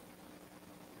guess.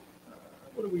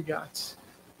 What do we got?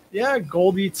 Yeah,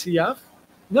 gold ETF.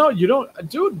 No, you don't.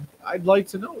 Dude, I'd like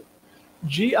to know.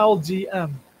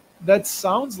 GLDM. That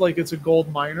sounds like it's a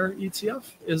gold miner ETF,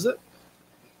 is it?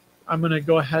 I'm going to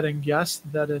go ahead and guess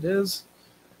that it is.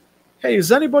 Hey,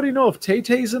 does anybody know if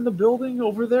Tay-Tay's in the building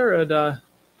over there at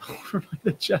over by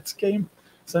the Jets game?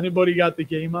 Has anybody got the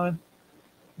game on?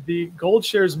 The Gold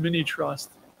Shares Mini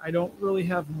Trust. I don't really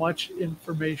have much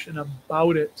information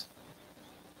about it.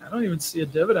 I don't even see a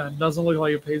dividend. Doesn't look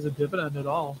like it pays a dividend at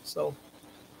all. So,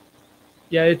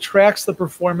 yeah, it tracks the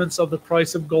performance of the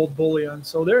price of gold bullion.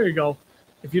 So there you go.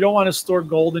 If you don't want to store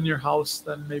gold in your house,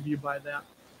 then maybe you buy that.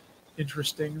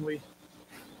 Interestingly,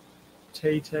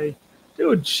 Tay-Tay.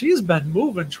 Dude, she's been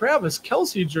moving Travis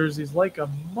Kelce jerseys like a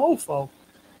mofo.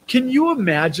 Can you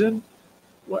imagine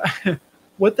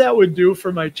what that would do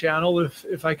for my channel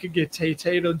if I could get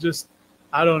Tay-Tay to just,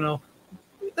 I don't know.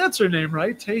 That's her name,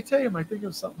 right? Tay-Tay? Am I thinking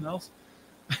of something else?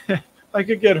 I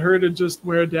could get her to just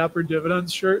wear a Dapper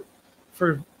Dividends shirt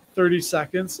for 30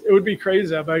 seconds. It would be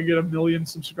crazy if I could get 1 million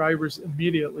subscribers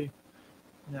immediately.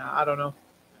 Nah, I don't know.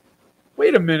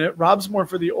 Wait a minute. Rob's more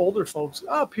for the older folks.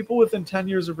 People within 10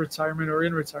 years of retirement or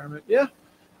in retirement. Yeah,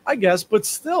 I guess. But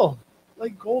still,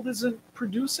 like, gold isn't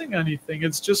producing anything.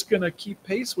 It's just going to keep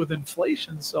pace with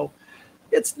inflation. So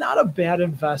it's not a bad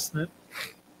investment.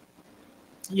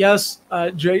 Yes,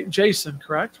 Jason,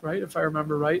 correct? Right? If I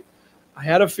remember right. I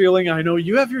had a feeling. I know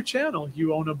you have your channel.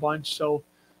 You own a bunch. So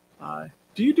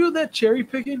do you do that cherry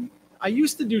picking? I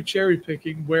used to do cherry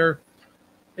picking where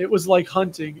it was like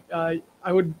hunting.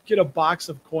 I would get a box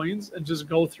of coins and just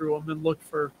go through them and look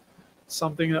for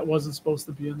something that wasn't supposed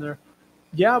to be in there.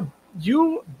 Yeah,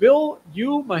 you, Bill,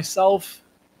 you, myself,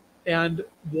 and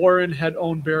Warren had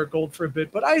owned Barrick Gold for a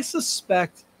bit, but I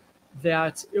suspect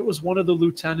that it was one of the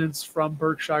lieutenants from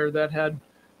Berkshire that had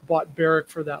bought Barrick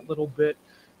for that little bit.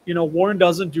 You know, Warren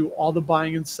doesn't do all the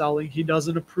buying and selling. He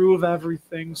doesn't approve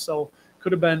everything, so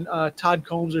could have been Todd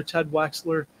Combs or Ted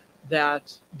Wexler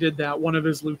that did that, one of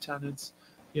his lieutenants.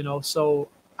 You know, so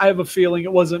I have a feeling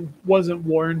it wasn't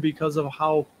Warren because of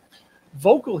how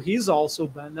vocal he's also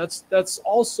been. That's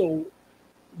also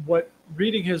what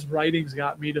reading his writings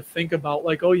got me to think about.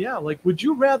 Like, oh yeah, like, would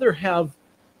you rather have,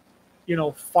 you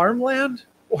know, farmland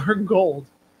or gold?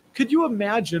 Could you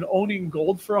imagine owning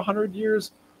gold for 100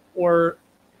 years or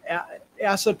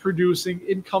asset producing,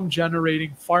 income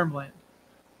generating farmland?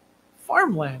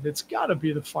 Farmland. It's got to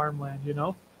be the farmland, you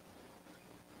know.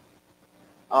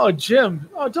 Oh, Jim.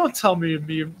 Oh, don't tell me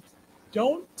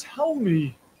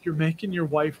you're making your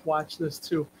wife watch this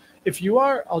too. If you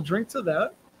are, I'll drink to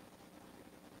that.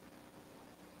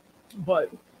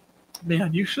 But,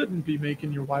 man, you shouldn't be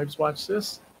making your wives watch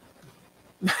this.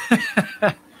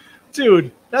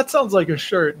 Dude, that sounds like a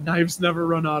shirt. Knives never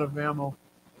run out of ammo.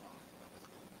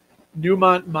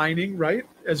 Newmont Mining, right?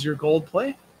 As your gold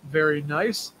play. Very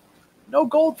nice. No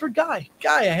gold for Guy.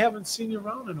 Guy, I haven't seen you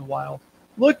around in a while.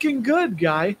 Looking good,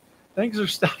 Guy. Thanks for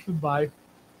stopping by.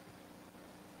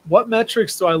 What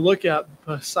metrics do I look at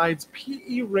besides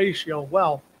PE ratio?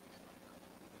 Well,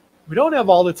 we don't have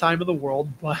all the time in the world,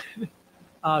 but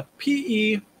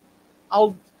PE,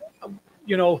 I'll,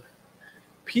 you know,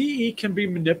 PE can be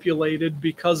manipulated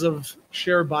because of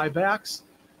share buybacks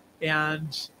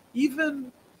and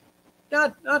even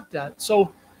not debt.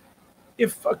 So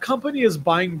if a company is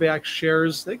buying back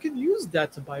shares, they can use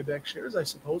debt to buy back shares, I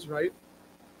suppose, right?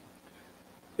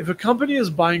 If a company is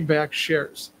buying back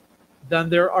shares, then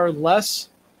there are less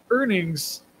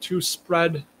earnings to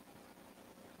spread.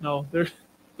 No,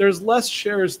 there's less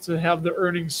shares to have the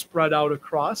earnings spread out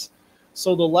across.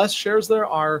 So the less shares there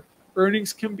are,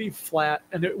 earnings can be flat,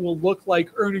 and it will look like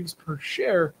earnings per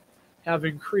share have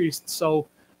increased. So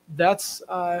that's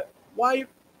why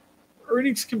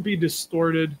earnings can be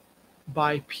distorted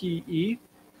by PE.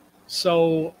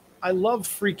 So I love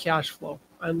free cash flow.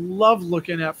 I love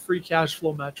looking at free cash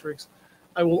flow metrics.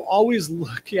 I will always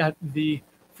look at the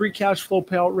free cash flow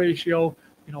payout ratio,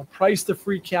 price to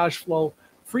free cash flow.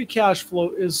 Free cash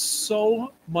flow is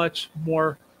so much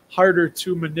more harder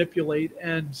to manipulate,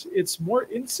 and it's more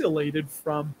insulated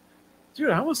from, dude,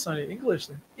 I almost sounded English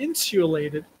there,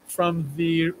 insulated from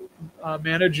the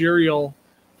managerial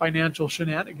financial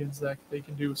shenanigans that they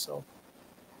can do. So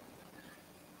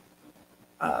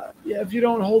yeah, if you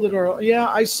don't hold it, or yeah,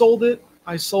 I sold it,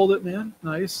 man.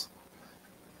 Nice.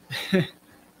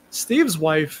 Steve's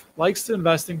wife likes to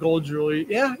invest in gold jewelry.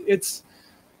 Yeah, it's,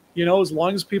 as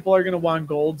long as people are going to want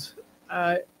gold,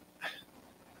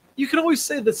 you can always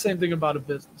say the same thing about a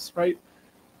business, right?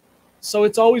 So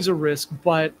it's always a risk,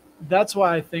 but that's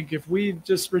why I think if we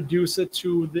just reduce it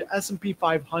to the S&P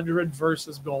 500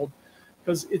 versus gold,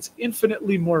 because it's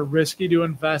infinitely more risky to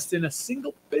invest in a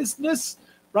single business,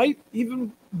 right?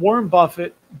 Even Warren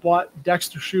Buffett bought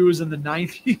Dexter shoes in the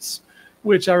 90s,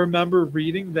 which I remember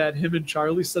reading that him and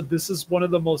Charlie said this is one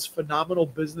of the most phenomenal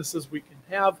businesses we can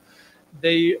have.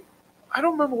 I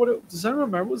don't remember does anyone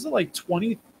remember? Was it like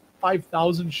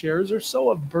 25,000 shares or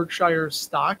so of Berkshire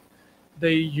stock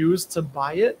they used to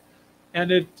buy it?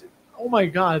 And oh my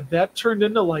God, that turned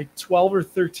into like 12 or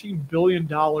 13 billion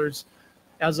dollars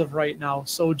as of right now.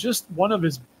 So just one of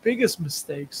his biggest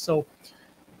mistakes. So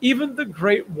even the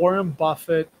great Warren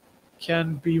Buffett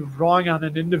can be wrong on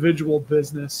an individual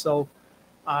business. So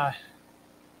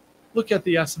look at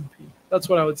the S&P. That's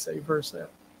what I would say versus that.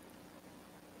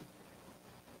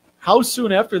 How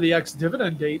soon after the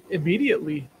ex-dividend date?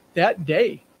 Immediately, that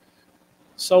day.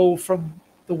 So from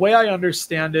the way I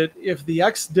understand it, if the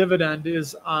ex-dividend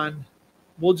is on,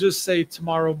 we'll just say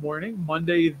tomorrow morning,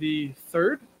 Monday the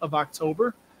 3rd of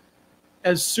October,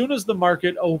 as soon as the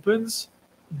market opens,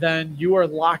 then you are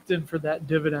locked in for that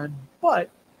dividend.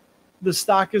 But the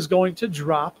stock is going to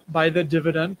drop by the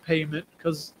dividend payment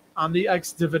because on the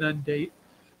ex-dividend date.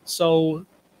 So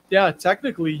yeah,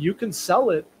 technically you can sell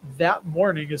it that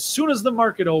morning. As soon as the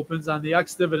market opens on the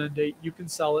ex-dividend date, you can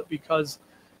sell it because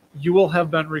you will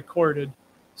have been recorded.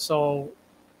 So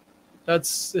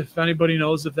that's, if anybody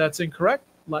knows if that's incorrect,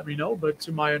 let me know. But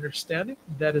to my understanding,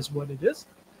 that is what it is.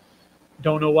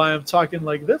 Don't know why I'm talking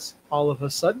like this all of a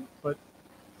sudden, but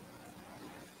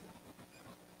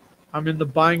I'm in the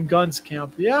buying guns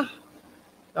camp. Yeah,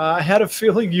 I had a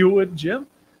feeling you would, Jim.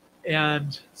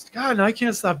 And God, I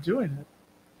can't stop doing it.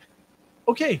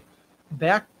 Okay,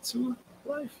 back to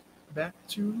life, back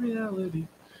to reality.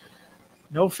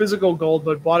 No physical gold,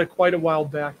 but bought it quite a while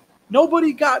back.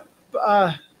 Nobody got,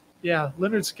 yeah,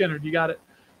 Leonard Skinner, you got it.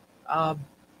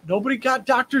 Nobody got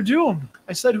Dr. Doom.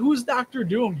 I said, who's Dr.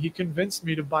 Doom? He convinced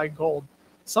me to buy gold.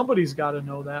 Somebody's got to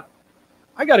know that.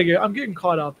 I'm getting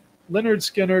caught up. Leonard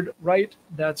Skinner, right?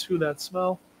 That's who that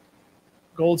smell.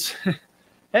 Gold's,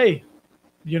 hey,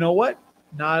 you know what?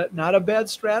 Not a bad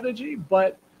strategy,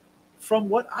 but from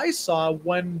what I saw,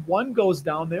 when one goes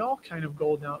down, they all kind of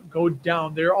go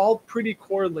down. They're all pretty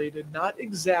correlated, not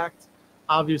exact,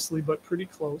 obviously, but pretty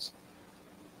close.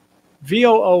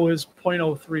 VOO is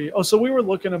 0.03. Oh, so we were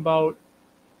looking about,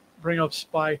 bring up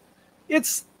SPY.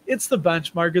 It's the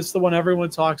benchmark. It's the one everyone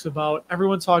talks about.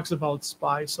 Everyone talks about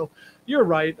SPY. So you're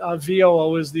right.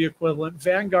 VOO is the equivalent.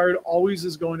 Vanguard always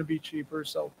is going to be cheaper.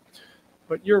 So,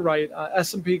 but you're right.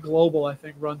 S&P Global, I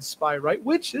think, runs SPY, right?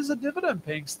 Which is a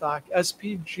dividend-paying stock.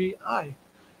 SPGI,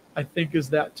 I think, is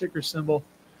that ticker symbol.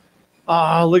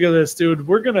 Look at this, dude.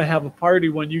 We're going to have a party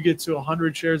when you get to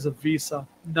 100 shares of Visa.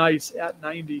 Nice, at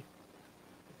 90.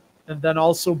 and then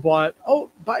also bought.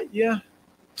 Yeah,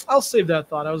 I'll save that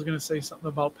thought. I was going to say something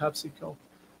about PepsiCo.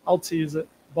 I'll tease it.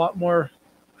 Bought more.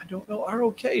 I don't know.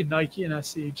 ROK, Nike, and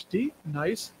SCHD.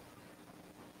 Nice.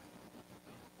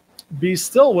 Be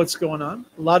still, what's going on?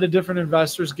 A lot of different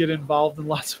investors get involved in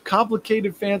lots of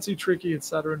complicated, fancy, tricky,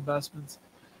 etc. investments.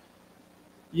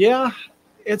 Yeah,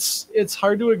 it's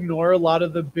hard to ignore a lot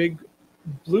of the big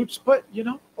bloops, but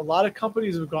a lot of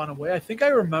companies have gone away. I think I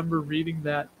remember reading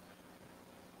that.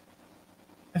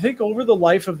 I think over the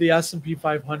life of the S&P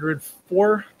 500,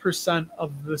 4%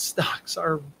 of the stocks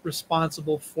are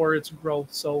responsible for its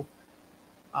growth. So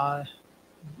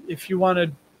if you want to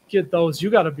get those, you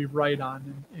got to be right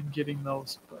on in getting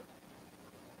those. But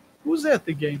who's at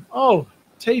the game? Oh,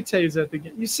 Tay-Tay's at the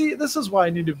game. You see, this is why I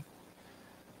need to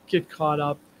get caught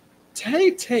up.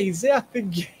 Tay-Tay's at the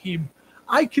game.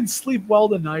 I can sleep well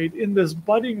tonight in this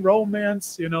budding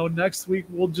romance. Next week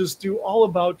we'll just do all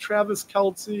about Travis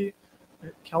Kelce.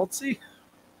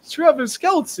 Travis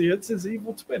Kelce. It's his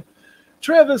evil twin.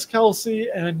 Travis Kelce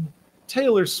and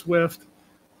Taylor Swift.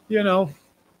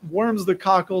 Warms the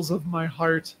cockles of my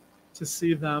heart to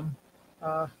see them.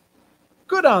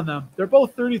 Good on them. They're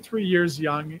both 33 years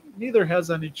young. Neither has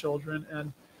any children.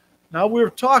 And now we're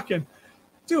talking.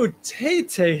 Dude,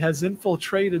 Tay-Tay has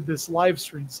infiltrated this live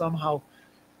stream somehow.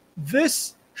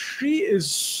 She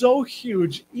is so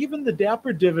huge. Even the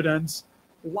Dapper Dividends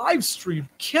live stream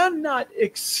cannot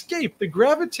escape the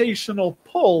gravitational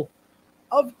pull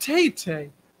of Tay-Tay.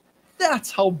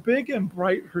 That's how big and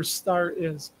bright her star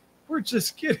is. We're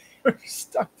just getting her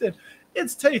stuck in.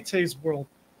 It's Tay-Tay's world.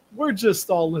 We're just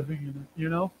all living in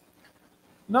it,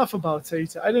 Enough about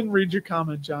Tay-Tay. I didn't read your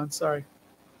comment, John. Sorry.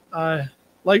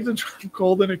 Like to drop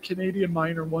gold in a Canadian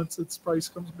miner once its price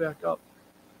comes back up.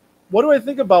 What do I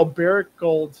think about Barrick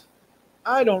Gold?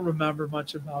 I don't remember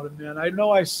much about it, man. I know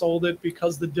I sold it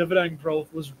because the dividend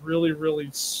growth was really, really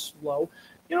slow.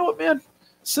 You know what, man?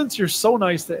 Since you're so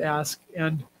nice to ask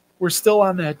and we're still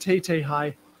on that Tay-Tay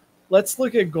high, let's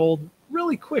look at gold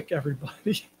really quick,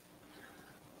 everybody.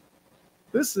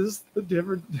 This is the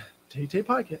different Tay-Tay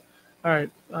pocket. All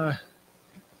right.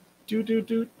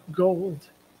 Gold.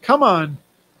 Come on.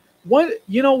 What,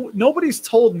 nobody's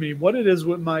told me what it is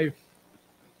with my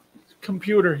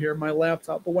computer here, my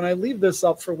laptop, but when I leave this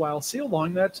up for a while, see how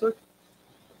long that took?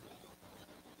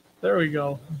 There we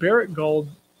go. Barrick Gold,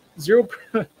 0.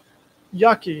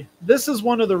 Yucky. This is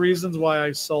one of the reasons why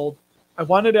I sold. I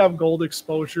wanted to have gold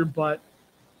exposure, but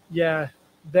yeah,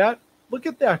 look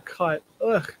at that cut.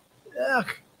 Ugh.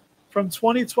 From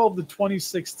 2012 to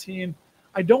 2016.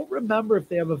 I don't remember if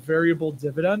they have a variable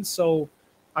dividend, so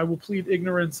I will plead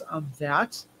ignorance on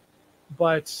that.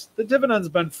 But the dividend's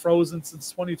been frozen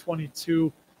since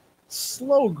 2022.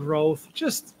 Slow growth,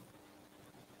 just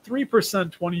 3%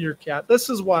 20-year cat. This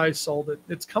is why I sold it.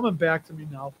 It's coming back to me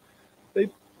now. They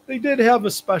did have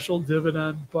a special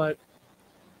dividend, but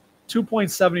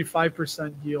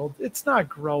 2.75% yield. It's not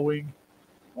growing.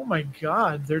 Oh my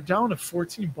God, they're down to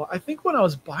 14 bucks. I think when I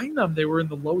was buying them, they were in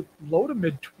the low to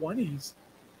mid 20s.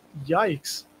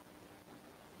 Yikes.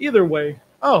 Either way.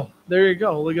 Oh, there you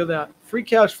go. Look at that. Free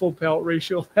cash flow payout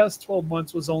ratio last 12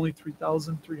 months was only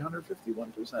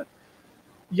 3,351%.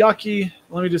 Yucky.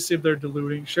 Let me just see if they're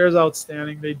diluting. Shares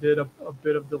outstanding. They did a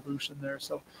bit of dilution there.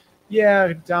 So,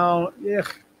 yeah, down. Yeah,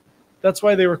 that's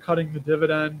why they were cutting the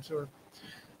dividend. Or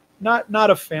not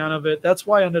a fan of it. That's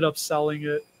why I ended up selling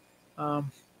it. Oh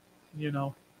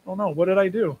no, what did I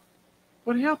do?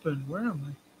 What happened? Where am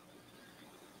I?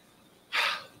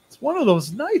 It's one of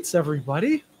those nights,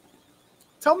 everybody.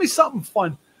 Tell me something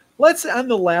fun. Let's end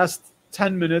the last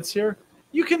 10 minutes here.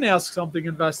 You can ask something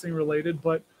investing related,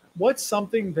 but what's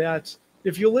something that,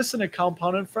 if you listen to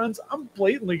Compound and Friends, I'm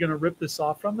blatantly going to rip this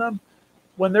off from them.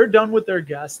 When they're done with their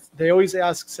guests, they always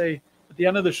ask, say, at the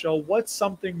end of the show, what's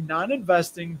something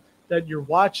non-investing that you're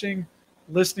watching,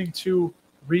 listening to,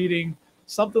 reading,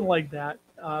 something like that.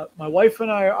 My wife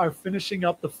and I are finishing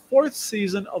up the 4th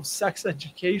season of Sex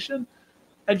Education.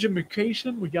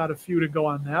 We got a few to go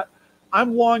on that.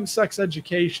 I'm long Sex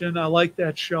Education. I like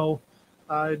that show.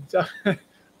 I'm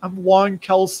long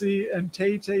Kelce and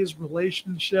Tay-Tay's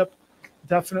relationship.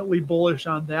 Definitely bullish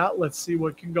on that. Let's see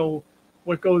what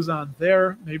goes on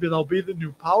there. Maybe they'll be the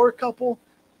new power couple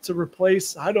to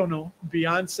replace, I don't know,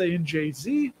 Beyonce and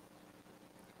Jay-Z.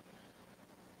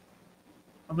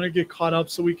 I'm going to get caught up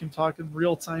so we can talk in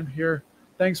real time here.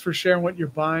 Thanks for sharing what you're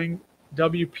buying.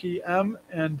 WPM.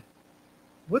 And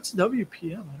what's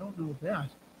WPM? I don't know that.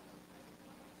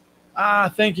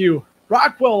 Thank you.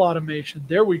 Rockwell Automation.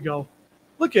 There we go.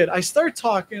 Look at, I start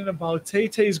talking about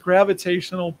Tay-Tay's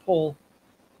gravitational pull.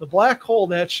 The black hole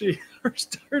that she, her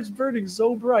star's burning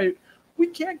so bright. We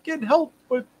can't help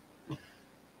but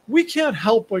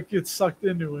get sucked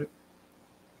into it.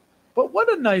 But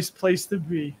what a nice place to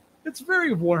be. It's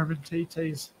very warm in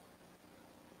Tay-Tay's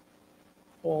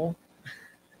hole.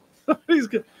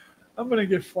 I'm going to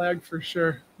get flagged for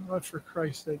sure. Oh, for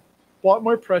Christ's sake. Bought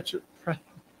more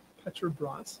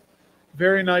Petrobras.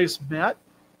 Very nice, Matt.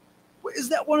 Is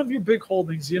that one of your big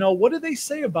holdings? You know, what do they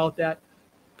say about that?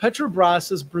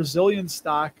 Petrobras is Brazilian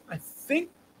stock. I think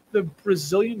the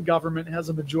Brazilian government has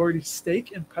a majority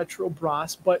stake in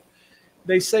Petrobras, but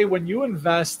they say when you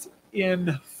invest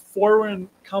in foreign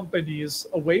companies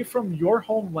away from your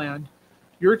homeland,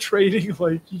 you're trading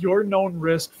like your known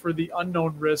risk for the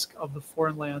unknown risk of the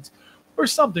foreign lands or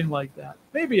something like that.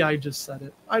 Maybe I just said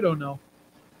it. I don't know.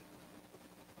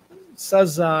 It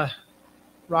says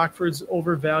Rockford's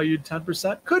overvalued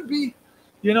 10%. Could be.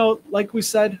 You know, like we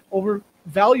said, over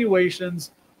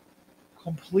valuations,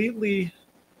 completely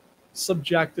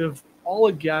subjective, all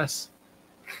a guess.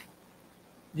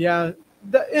 Yeah,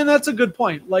 and that's a good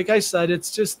point. Like I said,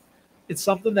 it's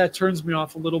something that turns me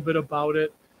off a little bit about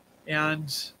it,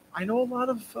 and I know a lot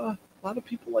of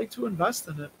people like to invest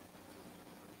in it.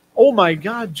 Oh my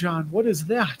God, John, what is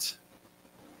that?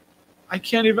 I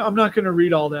can't even. I'm not going to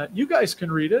read all that. You guys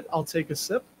can read it. I'll take a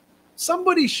sip.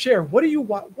 Somebody share. What do you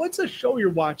watch? What's a show you're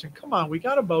watching? Come on, we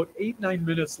got about 8-9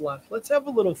 minutes left. Let's have a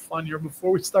little fun here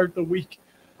before we start the week.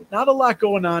 Not a lot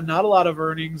going on. Not a lot of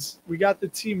earnings. We got the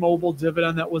T-Mobile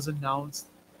dividend that was announced.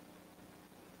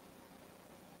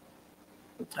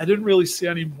 I didn't really see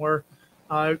any more.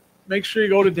 Make sure you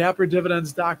go to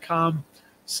dapperdividends.com.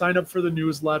 Sign up for the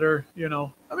newsletter. You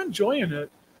know, I'm enjoying it.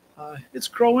 It's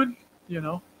growing. You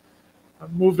know,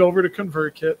 I've moved over to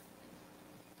ConvertKit.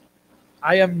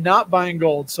 I am not buying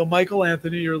gold. So, Michael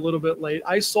Anthony, you're a little bit late.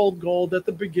 I sold gold at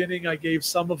the beginning. I gave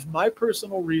some of my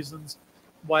personal reasons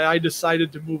why I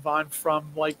decided to move on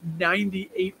from like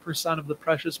 98% of the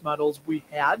precious metals we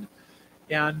had.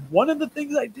 And one of the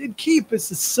things I did keep is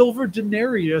the silver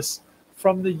denarius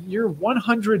from the year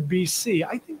 100 BC.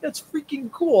 I think that's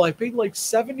freaking cool. I paid like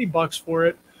 $70 for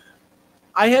it.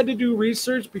 I had to do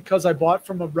research because I bought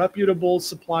from a reputable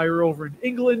supplier over in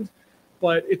England,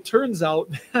 but it turns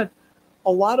out that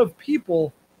a lot of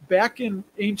people back in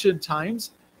ancient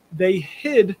times, they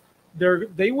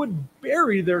would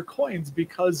bury their coins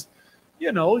because,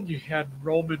 you know, you had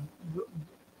roving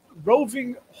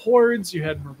hordes, you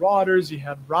had marauders, you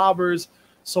had robbers.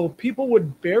 So people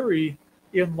would bury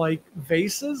in like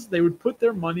vases. They would put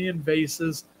their money in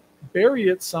vases, bury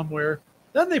it somewhere.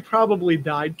 Then they probably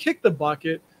died, kicked the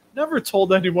bucket, never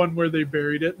told anyone where they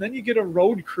buried it. And then you get a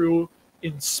road crew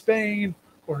in Spain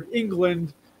or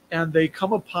England, and they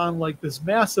come upon like this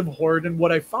massive horde. And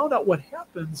what I found out what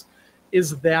happens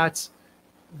is that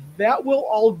will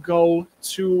all go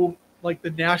to like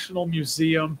the National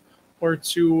Museum or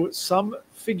to some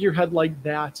figurehead like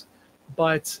that.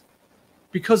 But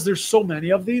because there's so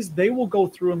many of these, they will go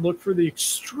through and look for the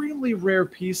extremely rare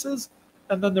pieces,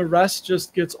 and then the rest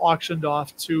just gets auctioned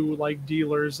off to like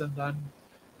dealers, and then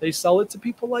they sell it to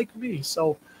people like me.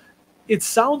 So it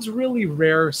sounds really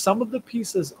rare. Some of the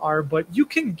pieces are, but you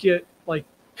can get like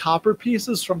copper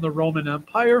pieces from the Roman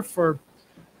Empire for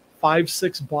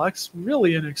 $5-6,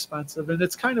 really inexpensive. And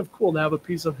it's kind of cool to have a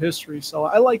piece of history. So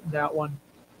I like that one.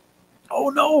 Oh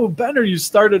no, Benner, you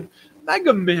started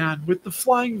Mega Man with the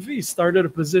Flying V, started a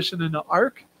position in the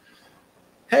Ark.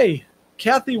 Hey,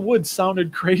 Kathy Wood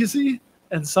sounded crazy.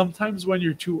 And sometimes when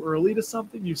you're too early to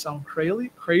something, you sound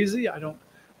crazy. I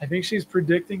think she's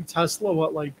predicting Tesla,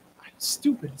 what, like,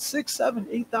 stupid, 6, 7,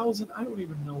 8,000. I don't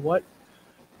even know what.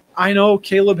 I know,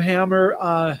 Caleb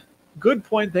Hammer. Good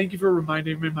point. Thank you for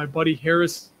reminding me. My buddy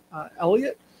Harris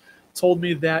Elliott told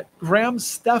me that Graham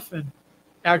Stephan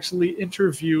actually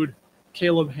interviewed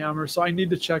Caleb Hammer, so I need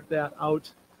to check that out.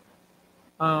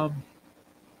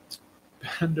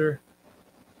 Bender.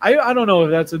 I don't know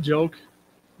if that's a joke.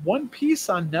 One Piece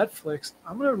on Netflix.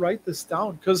 I'm going to write this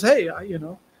down because, hey,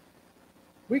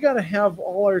 we got to have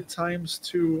all our times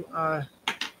to,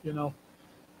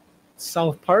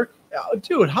 South Park.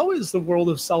 Dude, how is the world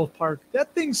of South Park?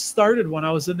 That thing started when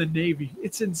I was in the Navy.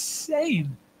 It's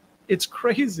insane. It's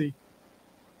crazy.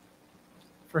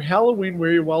 For Halloween,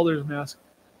 wear your welder's mask.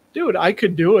 Dude, I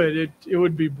could do it. It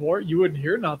would be boring. You wouldn't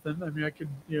hear nothing. I mean, I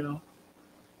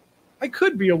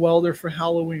could be a welder for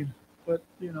Halloween. But,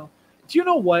 do you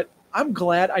know what? I'm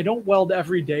glad I don't weld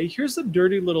every day. Here's a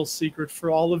dirty little secret for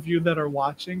all of you that are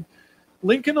watching.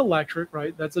 Lincoln Electric,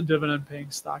 right? That's a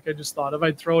dividend-paying stock. I just thought if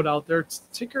I'd throw it out there. It's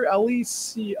ticker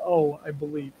LECO, I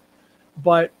believe.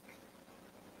 But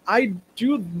I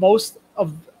do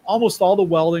almost all the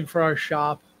welding for our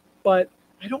shop, but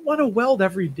I don't want to weld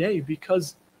every day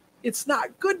because it's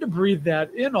not good to breathe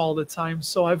that in all the time.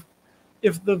 So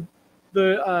if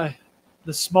the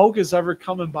smoke is ever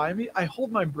coming by me, I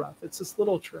hold my breath. It's this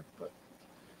little trick. But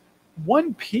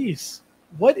One Piece,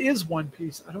 what is One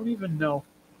Piece? I don't even know.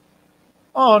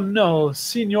 Oh no,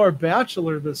 Senior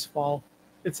Bachelor this fall.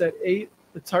 It's at 8.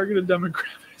 The targeted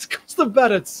demographics goes to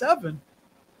bed at 7.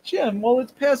 Jim, well,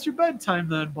 it's past your bedtime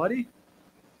then, buddy.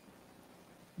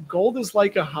 Gold is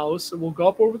like a house. It will go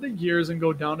up over the years and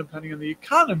go down depending on the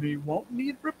economy. Won't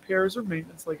need repairs or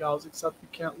maintenance like ours, except you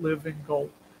can't live in gold.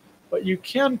 But you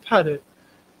can pet it.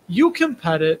 You can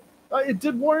pet it.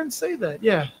 Did Warren say that?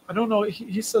 Yeah, I don't know.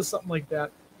 He says something like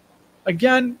that.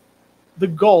 Again, the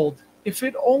gold, if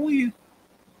it only,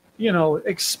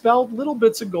 expelled little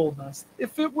bits of gold dust,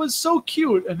 if it was so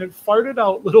cute and it farted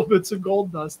out little bits of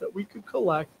gold dust that we could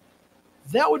collect,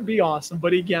 that would be awesome.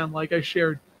 But again, like I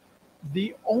shared,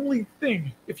 the only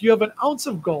thing, if you have an ounce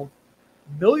of gold,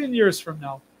 a million years from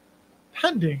now,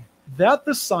 pending that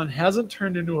the sun hasn't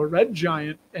turned into a red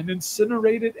giant and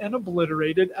incinerated and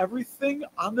obliterated everything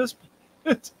on this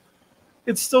planet,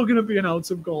 it's still going to be an ounce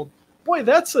of gold. Boy,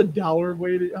 that's a dour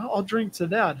way to... I'll drink to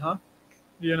that, huh?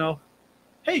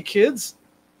 Hey, kids,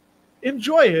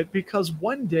 enjoy it, because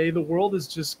one day the world is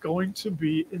just going to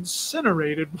be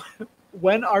incinerated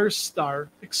when our star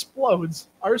explodes,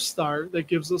 our star that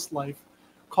gives us life,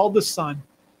 called the sun.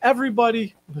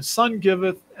 Everybody, the sun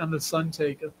giveth and the sun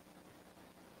taketh.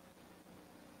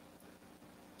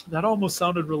 That almost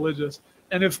sounded religious.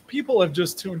 And if people have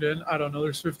just tuned in, I don't know,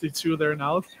 there's 52 there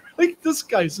now. Like, this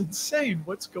guy's insane.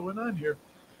 What's going on here?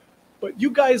 But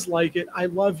you guys like it. I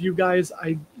love you guys.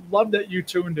 I love that you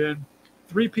tuned in.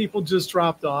 3 people just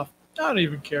dropped off. I don't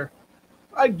even care.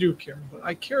 I do care, but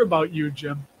I care about you,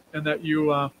 Jim, and that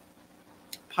you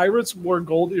pirates wore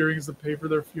gold earrings to pay for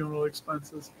their funeral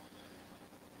expenses.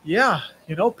 Yeah,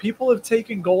 people have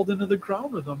taken gold into the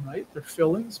ground with them, right? Their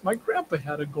fillings. My grandpa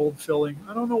had a gold filling.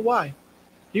 I don't know why.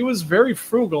 He was very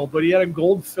frugal, but he had a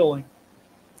gold filling.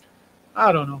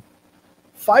 I don't know.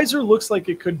 Pfizer looks like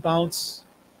it could bounce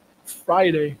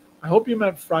Friday. I hope you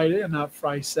meant Friday and not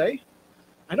Friday.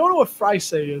 I don't know what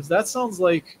Friday is. That sounds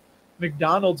like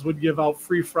McDonald's would give out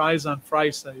free fries on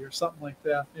Friday or something like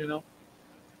that,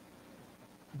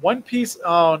 One Piece.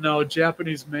 Oh, no,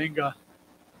 Japanese manga.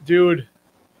 Dude,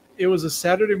 it was a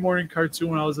Saturday morning cartoon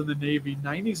when I was in the Navy,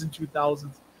 90s and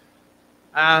 2000s.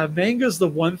 Manga's the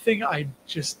one thing I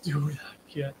just do not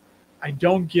get. I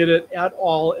don't get it at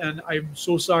all, and I'm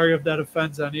so sorry if that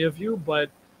offends any of you, but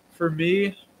for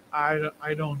me, I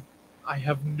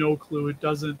have no clue.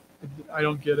 I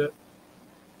don't get it.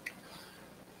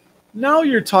 Now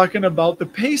you're talking about the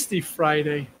Pasty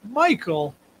Friday.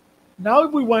 Michael, now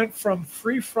we went from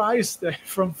Fries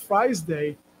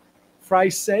Day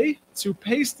to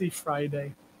Pasty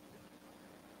Friday.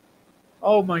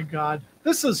 Oh my God,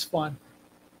 this is fun.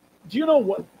 Do you know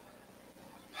what?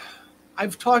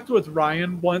 I've talked with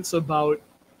Ryan once about,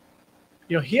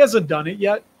 he hasn't done it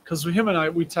yet because him and I,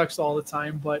 we text all the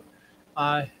time, but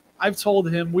I've told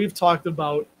him, we've talked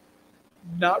about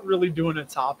not really doing a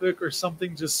topic or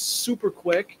something just super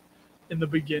quick in the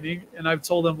beginning. And I've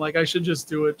told him, like, I should just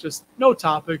do it. Just no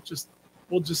topic.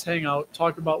 We'll just hang out,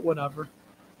 talk about whatever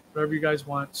you guys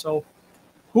want. So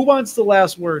who wants the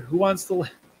last word? Who wants the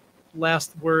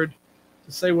last word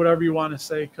to say whatever you want to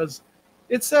say? Because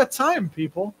it's that time,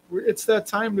 people. It's that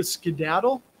time to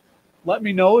skedaddle. Let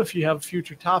me know if you have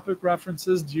future topic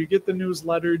references. Do you get the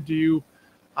newsletter?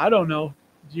 I don't know.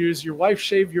 Does your wife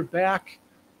shave your back?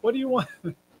 What do you want?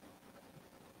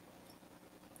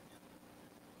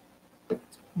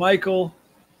 Michael,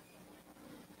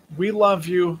 we love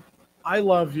you. I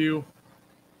love you.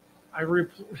 I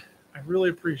really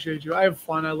appreciate you. I have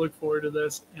fun. I look forward to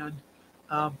this. And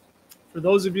for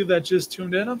those of you that just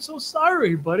tuned in, I'm so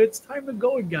sorry, but it's time to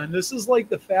go again. This is like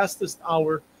the fastest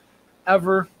hour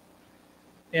ever.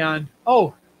 And,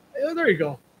 there you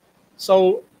go.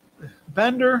 So,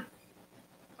 Bender,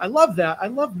 I love that. I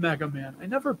love Mega Man. I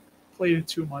never played it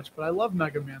too much, but I love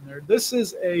Mega Man there. This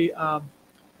is this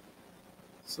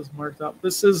is marked up.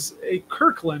 This is a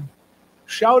Kirkland.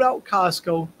 Shout out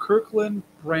Costco. Kirkland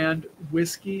brand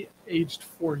whiskey aged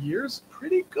 4 years.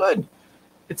 Pretty good.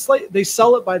 It's like they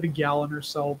sell it by the gallon or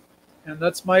so. And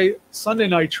that's my Sunday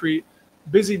night treat.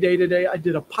 Busy day today. I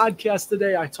did a podcast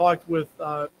today. I talked with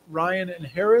Ryan and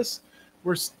Harris.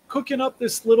 We're cooking up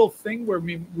this little thing where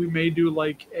we may do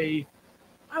like a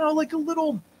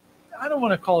little, I don't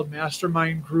want to call it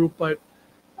mastermind group, but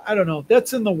I don't know.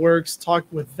 That's in the works.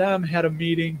 Talked with them, had a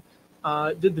meeting,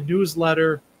 did the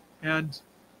newsletter, and,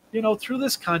 threw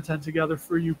this content together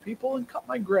for you people and cut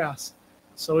my grass.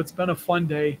 So it's been a fun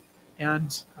day.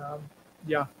 And,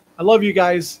 I love you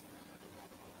guys.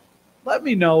 let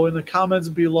me know in the comments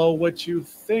below what you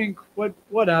think,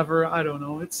 whatever. I don't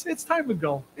know. It's time to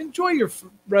go. Enjoy your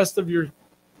rest of your.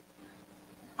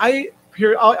 I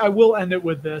will end it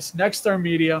with this. Next Star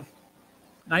Media,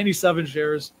 97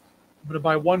 shares. I'm going to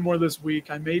buy one more this week.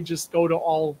 I may just go to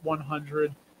all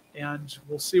 100, and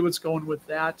we'll see what's going with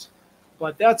that.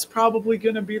 But that's probably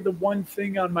going to be the one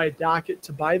thing on my docket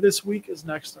to buy this week is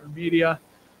Next Star Media.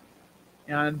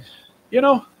 And,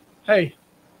 hey,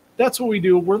 that's what we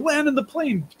do. We're landing the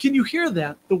plane. Can you hear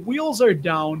that? The wheels are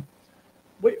down.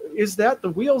 Wait, is that the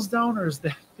wheels down or is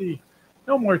that the...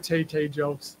 No more Tay-Tay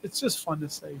jokes. It's just fun to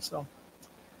say. So,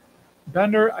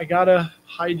 Bender, I got to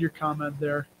hide your comment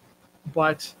there.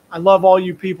 But I love all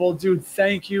you people. Dude,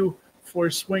 thank you for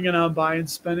swinging on by and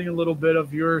spending a little bit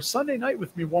of your Sunday night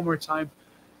with me one more time.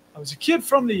 I was a kid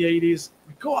from the 80s.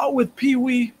 We go out with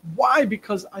Pee-wee. Why?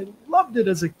 Because I loved it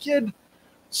as a kid.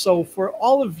 So for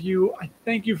all of you, I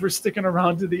thank you for sticking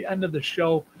around to the end of the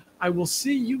show. I will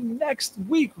see you next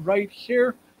week right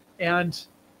here. And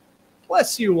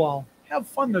bless you all. Have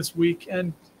fun this week.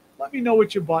 And let me know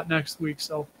what you bought next week.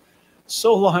 So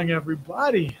long,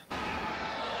 everybody.